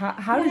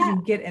 how did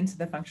you get into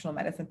the functional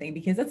medicine thing?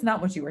 Because that's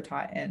not what you were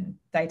taught in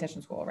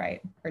dietitian school,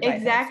 right? Or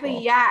exactly.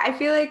 school. Yeah. I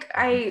feel like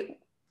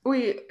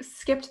we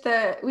skipped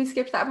that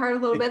part a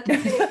little bit.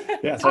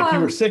 Yeah, it's like you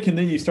were sick and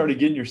then you started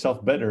getting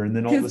yourself better, and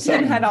then all of a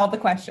sudden Ken had all the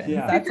questions.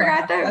 Yeah, that's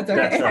okay.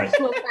 That's right.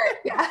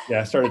 Yeah,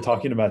 I started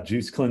talking about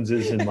juice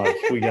cleanses and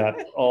we got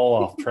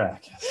all off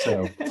track.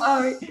 So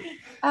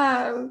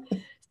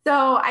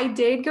so I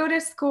did go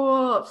to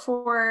school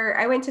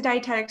I went to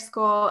dietetic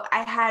school.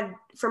 I had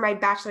for my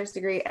bachelor's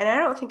degree, and I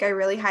don't think I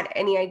really had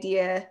any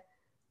idea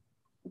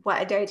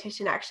what a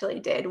dietitian actually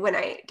did when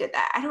I did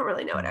that. I don't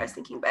really know what I was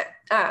thinking, but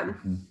I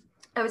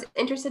was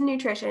interested in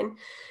nutrition.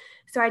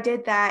 So I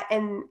did that.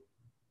 And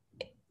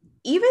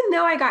even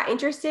though I got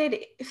interested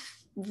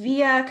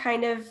via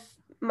kind of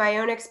my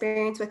own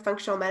experience with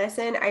functional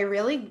medicine, I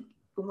really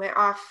went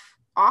off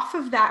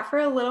of that for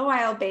a little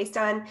while based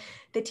on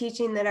the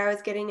teaching that I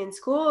was getting in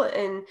school.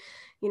 And,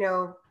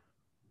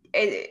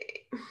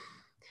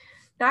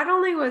 not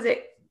only was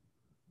it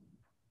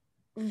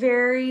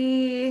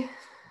very,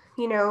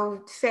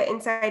 fit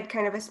inside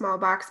kind of a small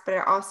box, but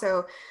it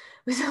also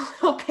was a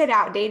little bit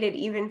outdated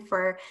even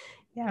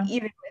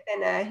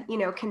within a,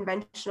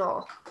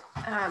 conventional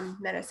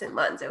medicine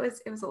lens. It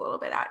was a little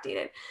bit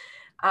outdated.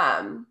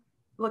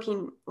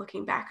 Looking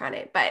back on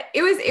it, but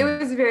it was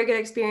a very good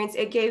experience.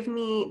 It gave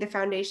me the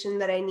foundation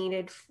that I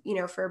needed,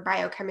 for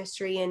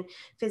biochemistry and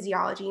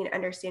physiology and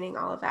understanding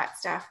all of that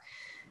stuff.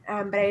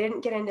 But I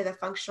didn't get into the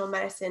functional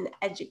medicine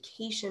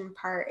education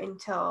part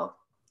until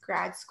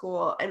grad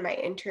school and my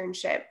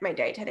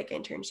dietetic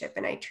internship.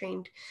 And I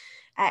trained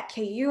at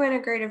KU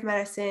Integrative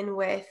Medicine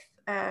with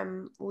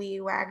Lee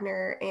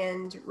Wagner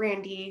and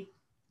Randy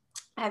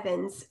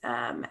Evans,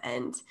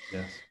 and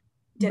yes.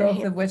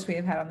 Both of which we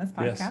have had on this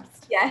podcast.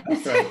 Yes.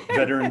 That's right.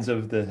 Veterans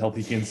of the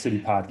Healthy Kansas City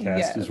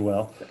podcast as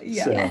well.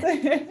 Yes.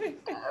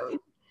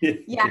 So,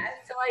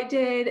 so I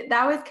did,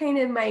 that was kind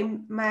of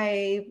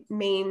my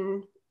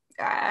main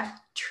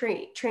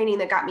training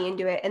that got me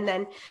into it. And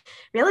then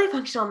really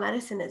functional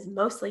medicine is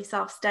mostly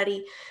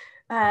self-study.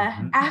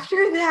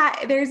 After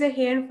that, there's a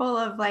handful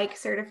of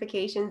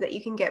certifications that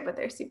you can get, but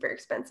they're super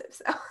expensive.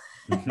 So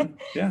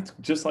yeah, it's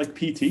just like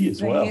PT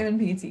as well. Same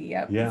in PT,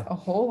 yep. Yeah. It's a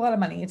whole lot of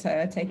money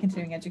to take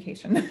continuing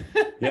education.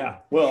 Yeah.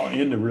 Well,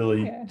 and to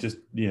really just,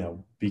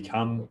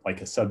 become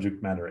like a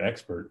subject matter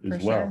expert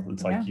as well.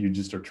 It's like you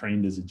just are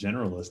trained as a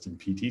generalist in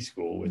PT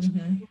school, which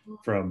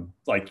from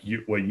what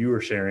you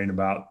were sharing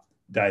about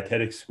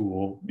dietetic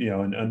school,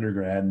 in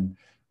undergrad, and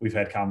we've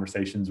had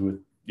conversations with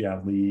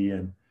Lee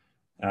and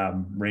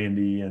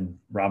Randy and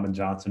Robin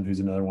Johnson,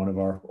 who's another one of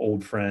our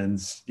old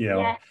friends,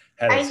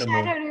 I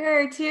shadowed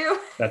her too.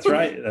 That's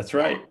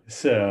right.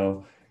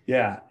 So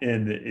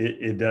and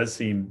it does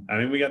seem,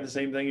 we got the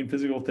same thing in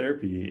physical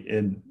therapy,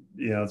 and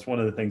it's one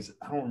of the things,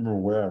 I don't remember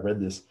where I read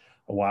this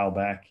a while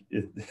back,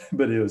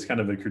 but it was kind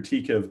of a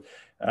critique of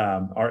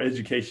our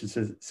education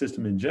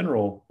system in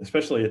general,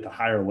 especially at the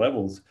higher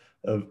levels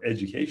of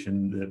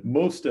education, that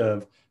most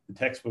of the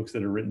textbooks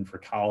that are written for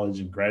college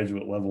and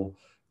graduate level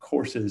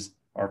courses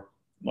are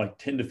like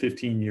 10 to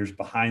 15 years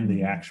behind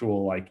the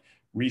actual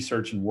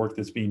research and work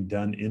that's being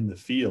done in the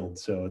field.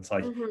 So it's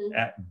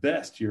at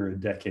best you're a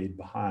decade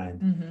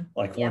behind,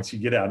 once you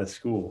get out of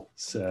school.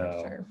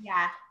 So sure.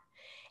 Yeah.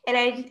 And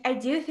I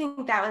do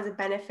think that was a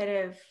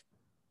benefit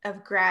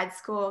of grad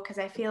school, because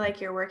I feel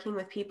like you're working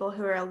with people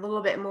who are a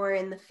little bit more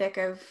in the thick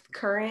of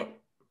current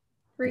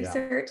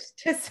research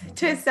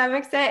to some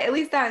extent. At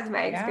least that was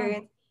my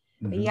experience.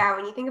 But when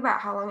you think about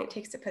how long it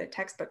takes to put a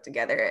textbook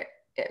together,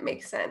 it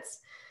makes sense.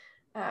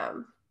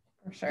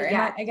 For sure.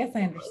 And I guess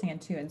I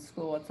understand too, in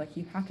school, it's like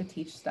you have to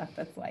teach stuff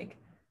that's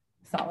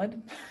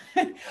solid.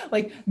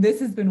 This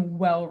has been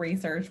well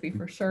researched. We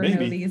for sure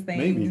know these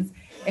things.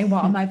 And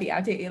while it might be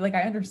outdated,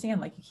 I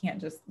understand, you can't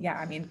just,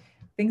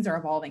 things are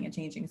evolving and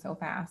changing so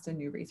fast, and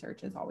new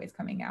research is always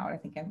coming out, I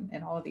think,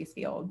 in all of these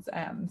fields.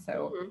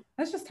 So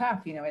that's just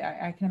tough.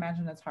 I can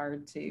imagine it's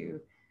hard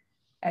to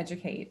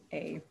educate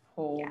a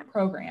whole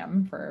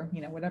program for,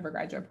 whatever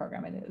graduate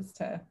program it is,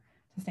 to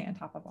stay on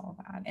top of all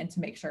of that and to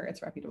make sure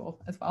it's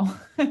reputable as well.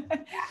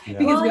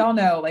 Because we all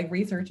know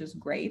research is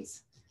great,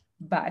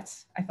 but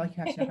I feel like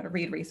you have to know how to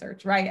read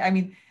research, right?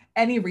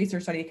 Any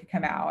research study could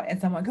come out and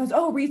someone goes,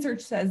 oh,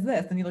 research says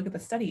this. And you look at the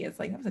study, it's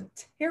that was a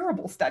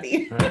terrible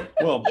study. Right.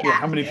 Well,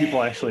 how many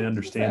people actually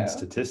understand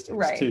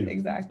statistics too?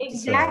 Exactly.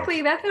 So, that's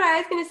what I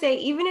was going to say.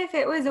 Even if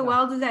it was a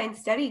well-designed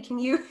study, can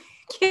you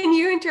can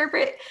you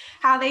interpret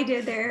how they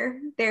did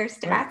their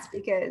stats? Right.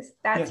 Because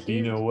that's Do you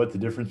huge. know what the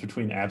difference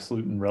between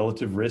absolute and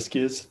relative risk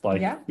is?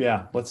 Like,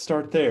 Yeah. Let's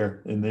start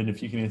there. And then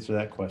if you can answer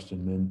that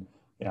question, then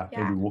Yeah.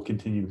 maybe we'll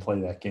continue to play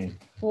that game.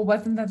 Well,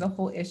 wasn't that the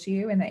whole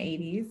issue in the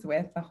 80s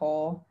with the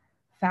whole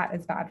fat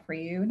is bad for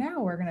you?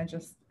 Now we're going to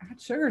just add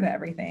sugar to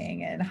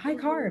everything and high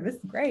carb. This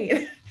is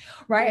great.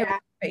 Right? Yeah. It was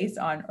based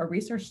on a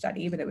research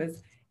study, but it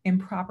was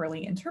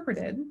improperly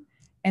interpreted.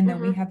 And then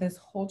we have this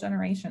whole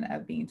generation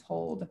of being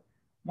told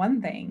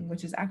one thing,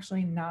 which is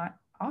actually not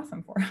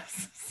awesome for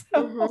us.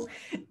 So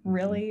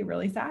really,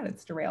 really sad.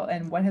 It's derailed.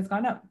 And what has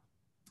gone up?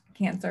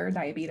 Cancer,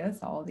 diabetes,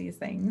 all of these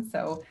things.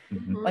 So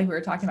like we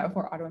were talking about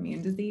before,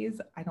 autoimmune disease,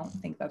 I don't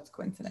think that's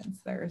coincidence.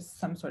 There's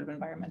some sort of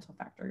environmental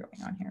factor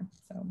going on here.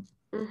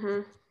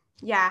 So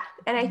yeah.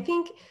 And I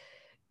think,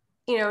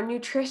 you know,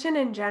 nutrition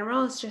in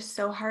general is just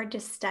so hard to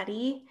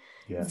study.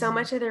 Yes. So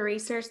much of the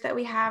research that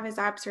we have is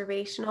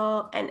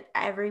observational and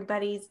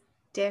everybody's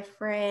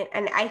different.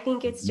 And I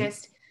think it's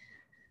just,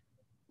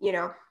 you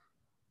know,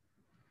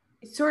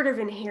 it's sort of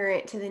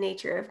inherent to the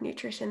nature of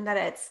nutrition that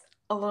it's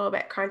a little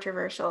bit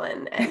controversial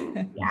and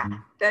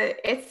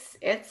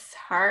it's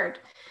hard.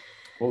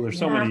 Well, there's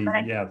so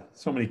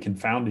many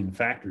confounding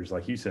factors.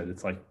 Like you said,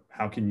 it's like,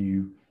 how can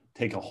you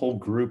take a whole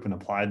group and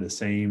apply the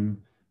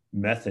same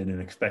method and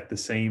expect the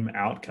same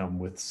outcome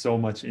with so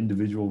much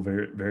individual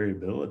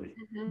variability?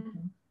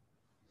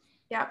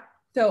 Yeah.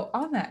 So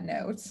on that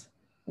note,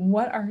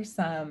 what are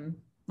some,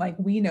 like,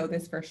 we know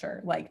this for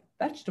sure, like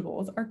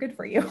vegetables are good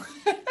for you.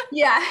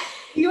 Yeah.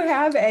 Do you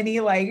have any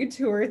like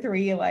 2 or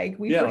 3, like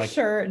we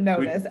sure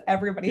notice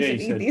everybody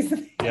should eat these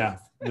things? Yeah.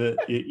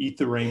 Eat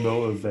the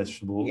rainbow of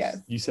vegetables. Yes.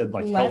 You said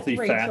like healthy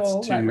fats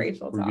too. Let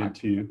Rachel talk. Good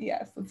too.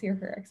 Yes. Let's hear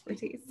her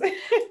expertise.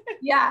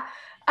 Yeah.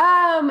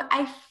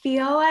 I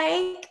feel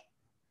like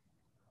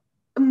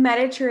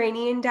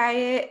Mediterranean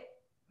diet,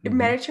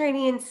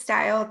 Mediterranean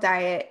style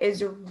diet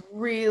is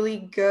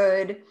really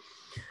good,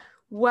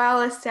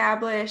 well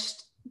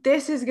established.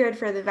 This is good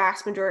for the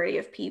vast majority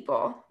of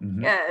people,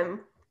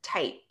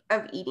 type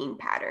of eating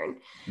pattern.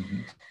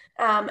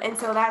 And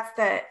so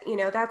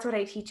that's what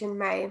I teach in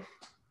my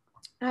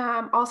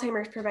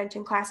Alzheimer's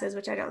prevention classes,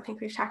 which I don't think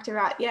we've talked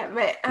about yet,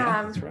 but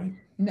that's right.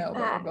 No,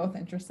 but we're both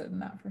interested in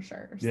that for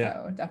sure.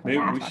 So definitely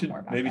maybe we should more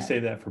about maybe that.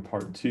 save that for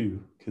part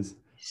 2, because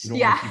you don't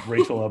want to keep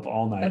Rachel up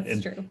all night.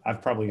 That's true.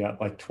 I've probably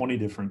got like 20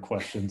 different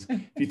questions.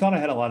 If you thought I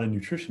had a lot of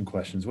nutrition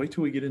questions, wait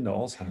till we get into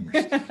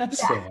Alzheimer's. But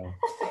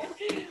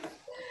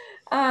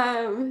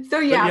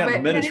the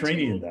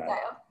Mediterranean diet.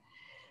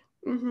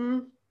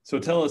 So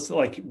tell us,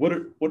 like, what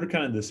are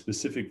kind of the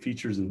specific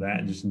features of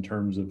that, just in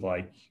terms of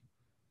like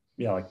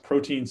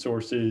protein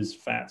sources,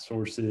 fat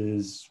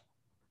sources,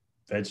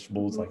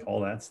 vegetables, like all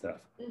that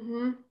stuff.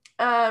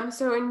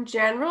 So in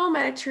general,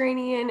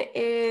 Mediterranean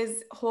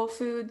is whole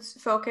foods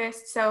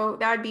focused. So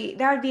that would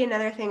be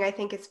another thing I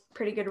think is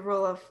pretty good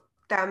rule of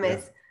thumb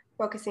is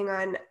focusing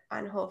on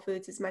whole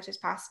foods as much as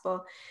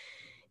possible.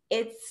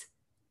 It's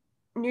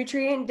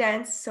nutrient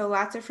dense, so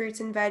lots of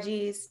fruits and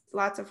veggies,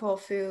 lots of whole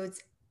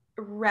foods,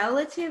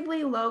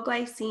 relatively low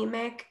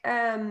glycemic.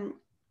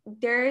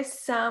 There is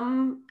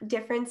some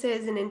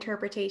differences in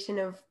interpretation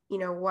of,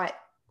 what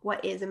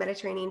is a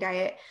Mediterranean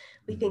diet.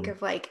 We think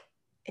of like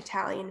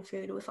Italian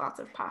food with lots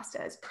of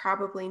pasta is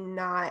probably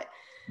not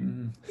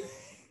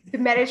the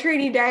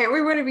Mediterranean diet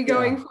we want to be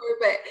going for,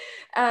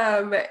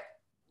 but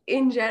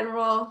in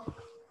general,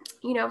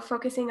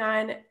 focusing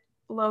on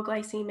low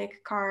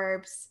glycemic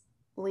carbs,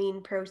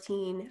 lean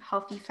protein,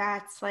 healthy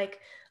fats like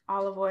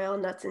olive oil,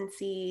 nuts and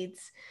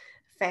seeds,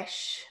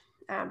 fish,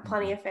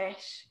 plenty of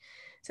fish.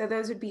 So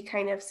those would be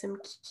kind of some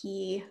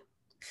key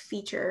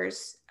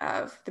features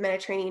of the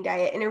Mediterranean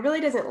diet. And it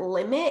really doesn't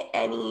limit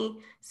any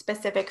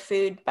specific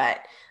food, but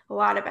a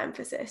lot of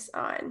emphasis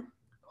on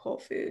whole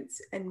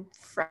foods and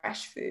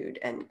fresh food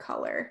and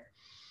color.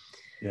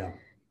 Yeah.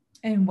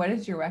 And what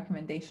is your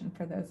recommendation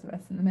for those of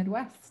us in the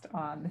Midwest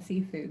on the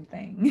seafood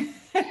thing?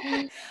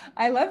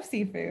 I love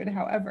seafood.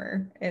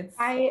 However, it's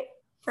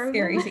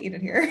scary to eat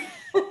it here.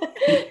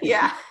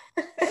 Yeah.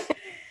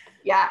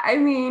 Yeah. I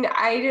mean,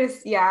 I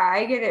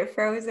get it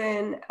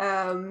frozen,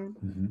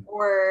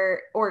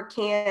 or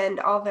canned,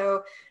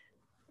 although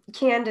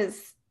canned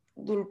is,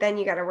 then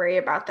you got to worry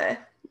about the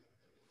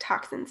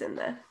toxins in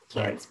the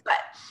cans, but,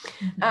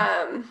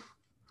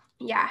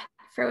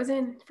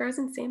 frozen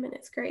salmon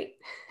is great.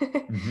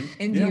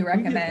 And do you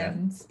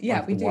recommend,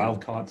 we do.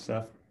 Wild caught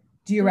stuff.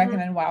 Do you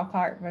recommend wild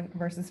caught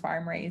versus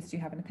farm raised? Do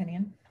you have an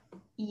opinion?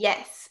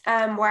 Yes.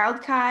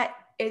 Wild caught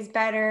is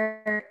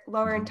better,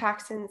 lower in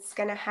toxins,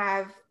 going to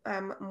have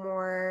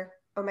more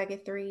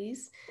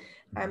omega-3s.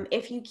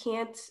 If you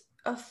can't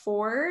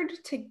afford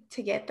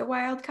to get the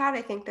wild caught,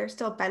 I think there's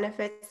still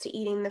benefits to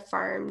eating the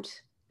farmed,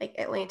 like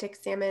Atlantic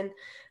salmon.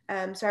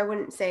 So I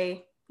wouldn't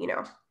say,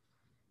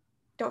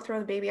 don't throw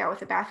the baby out with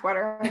the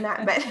bathwater on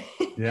that, but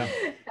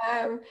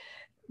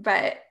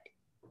but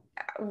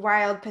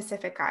wild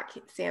Pacific caught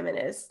salmon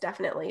is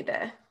definitely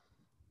the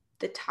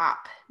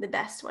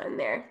best one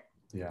there.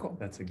 Yeah, cool.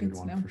 That's a good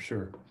one for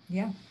sure.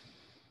 Yeah.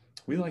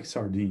 We like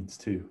sardines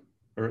too.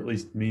 or at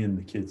least me and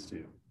the kids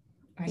do.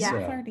 I Yeah.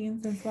 like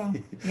sardines as well.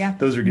 Yeah.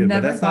 Those are good, but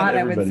Never that's not thought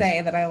I would everybody's.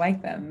 say that I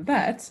like them,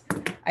 but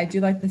I do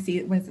like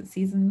the was it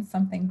seasoned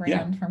something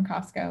brand from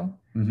Costco.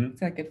 Mm-hmm. It's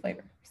got a good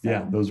flavor. So.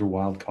 Yeah, those are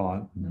wild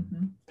caught, and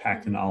Mhm.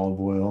 packed in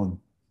olive oil, and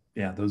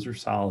yeah, those are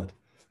solid.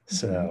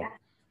 So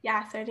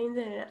Yeah, sardines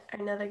are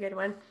another good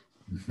one.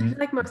 I mhm, feel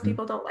like most mhm.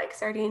 people don't like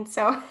sardines,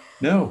 so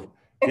No,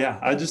 yeah,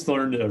 I just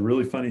learned a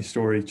really funny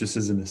story, just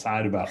as an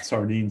aside, about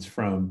sardines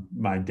from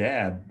my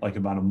dad, like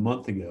about a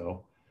month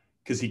ago,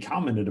 because he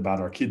commented about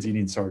our kids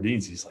eating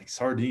sardines. He's like,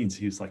 sardines.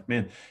 He was like,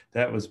 man,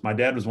 my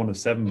dad was one of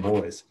 7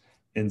 boys.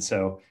 And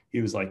so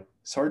he was like,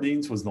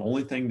 sardines was the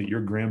only thing that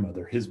your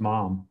grandmother, his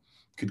mom,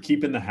 could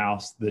keep in the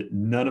house that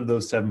none of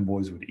those 7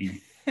 boys would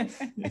eat.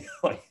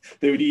 Like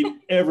they would eat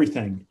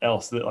everything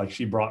else that like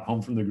she brought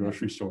home from the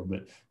grocery store,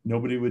 but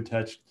nobody would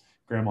touch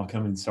Grandma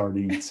Cummings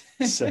sardines.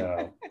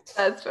 So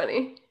that's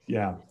funny.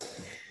 yeah.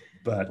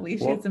 But At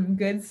least she had some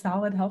good,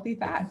 solid, healthy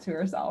fat to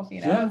herself.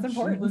 You know, yeah, it's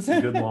important. It's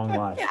a good long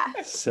life.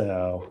 Yeah.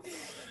 So,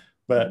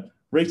 but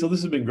Rachel,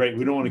 this has been great.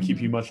 We don't want to keep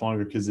you much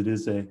longer because it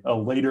is a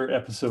later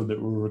episode that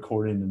we're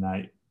recording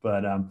tonight.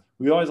 But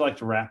we always like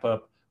to wrap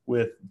up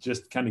with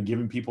just kind of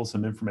giving people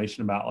some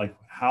information about like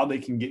how they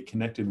can get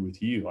connected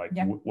with you. Like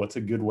what's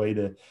a good way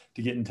to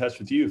get in touch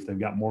with you if they've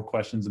got more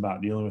questions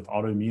about dealing with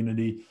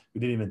autoimmunity.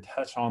 We didn't even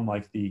touch on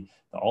like the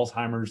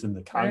Alzheimer's and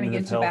the cognitive health. We're going to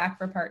get you back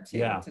for part 2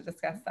 to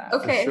discuss that.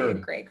 Okay. For sure.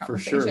 Great For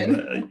conversation.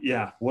 sure.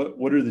 Yeah.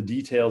 What are the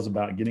details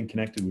about getting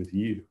connected with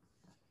you?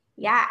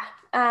 Yeah.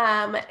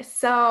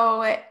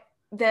 So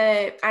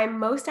I'm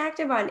most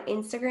active on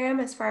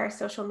Instagram as far as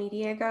social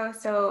media goes.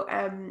 So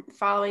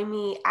following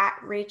me at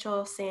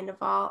Rachel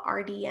Sandoval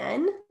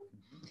RDN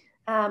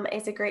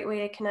is a great way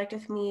to connect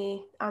with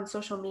me on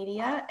social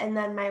media. And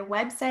then my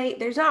website,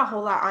 there's not a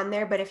whole lot on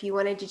there, but if you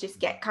wanted to just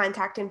get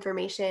contact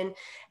information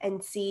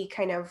and see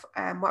kind of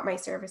what my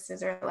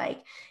services are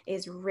like,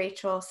 is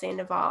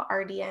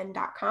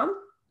rachelsandovalrdn.com.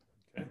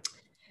 Okay.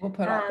 We'll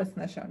put all this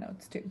in the show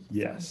notes too.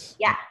 Yes.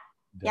 Yeah.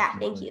 Definitely. Yeah,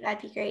 thank you.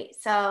 That'd be great.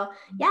 So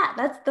yeah,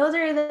 those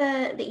are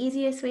the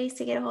easiest ways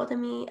to get a hold of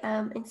me.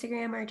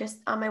 Instagram or just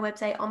on my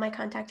website, all my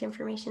contact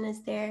information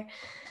is there.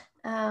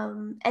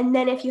 And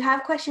then if you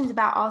have questions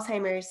about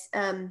Alzheimer's,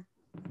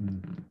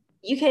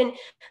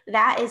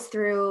 that is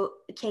through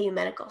KU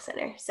Medical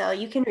Center. So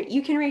you can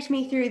reach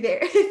me through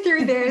there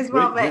as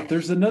well. Wait,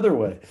 there's another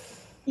way.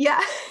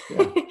 Yeah.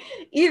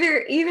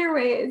 Either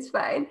way is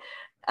fine.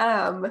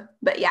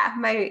 But yeah,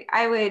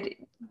 I would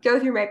go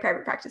through my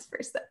private practice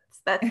first.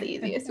 That's the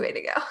easiest way to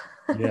go.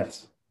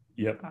 Yes.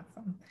 Yep.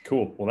 Awesome.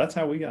 Cool. Well, that's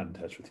how we got in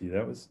touch with you.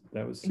 That was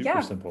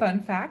super simple.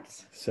 Fun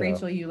fact. So,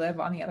 Rachel, you live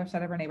on the other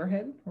side of our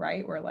neighborhood,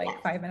 right? We're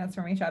like 5 minutes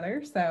from each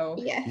other. So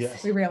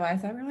yes. we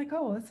realized that we're like,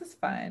 oh, this is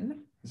fun.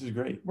 This is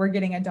great. We're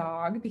getting a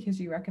dog because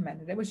you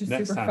recommended it, which is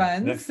super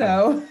fun. Next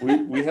time.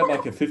 we had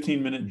like a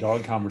 15-minute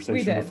dog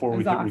conversation before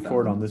we hit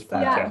record on this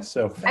podcast. Yeah.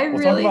 So we'll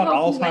really talk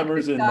about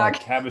Alzheimer's and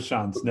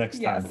cabochons next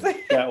Yes. time.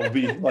 That will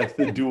be like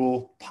the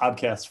dual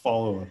podcast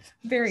follow-up.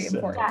 Very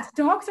important. Yeah.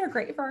 Dogs are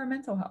great for our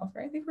mental health,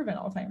 right? They prevent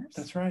Alzheimer's.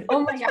 That's right. Oh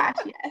my gosh,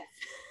 yes.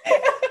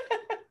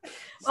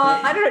 Well,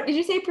 I don't know. Did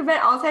you say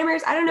prevent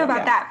Alzheimer's? I don't know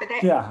about that, but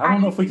I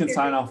don't know if we can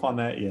sign off on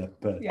that yet,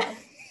 but yeah.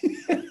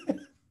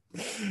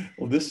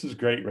 Well, this is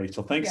great,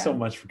 Rachel. Thanks so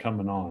much for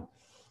coming on.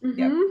 Mm-hmm.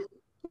 Yep.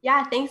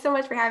 Yeah, thanks so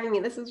much for having me.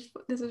 This was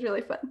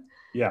really fun.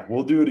 Yeah,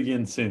 we'll do it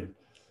again soon.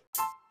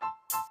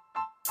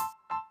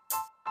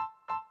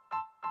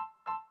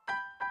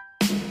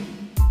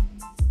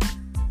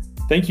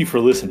 Thank you for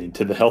listening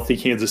to the Healthy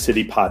Kansas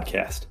City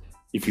podcast.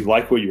 If you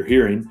like what you're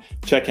hearing,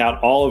 check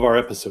out all of our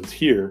episodes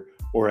here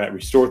or at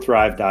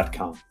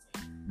restorethrive.com.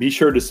 Be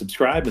sure to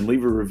subscribe and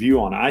leave a review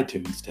on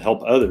iTunes to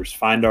help others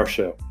find our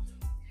show.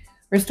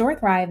 Restore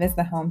Thrive is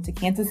the home to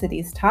Kansas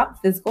City's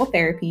top physical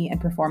therapy and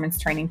performance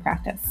training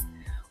practice.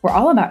 We're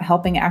all about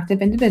helping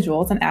active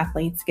individuals and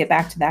athletes get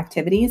back to the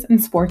activities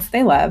and sports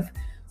they love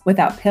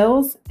without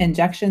pills,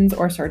 injections,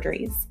 or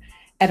surgeries.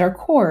 At our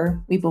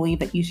core, we believe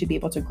that you should be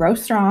able to grow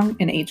strong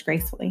and age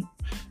gracefully.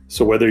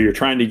 So whether you're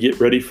trying to get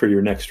ready for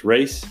your next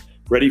race,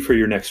 ready for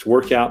your next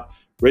workout,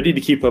 ready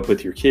to keep up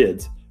with your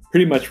kids,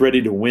 pretty much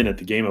ready to win at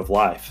the game of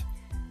life.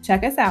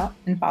 Check us out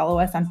and follow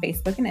us on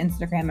Facebook and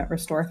Instagram at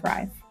Restore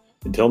Thrive.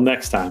 Until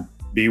next time,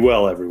 be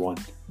well, everyone.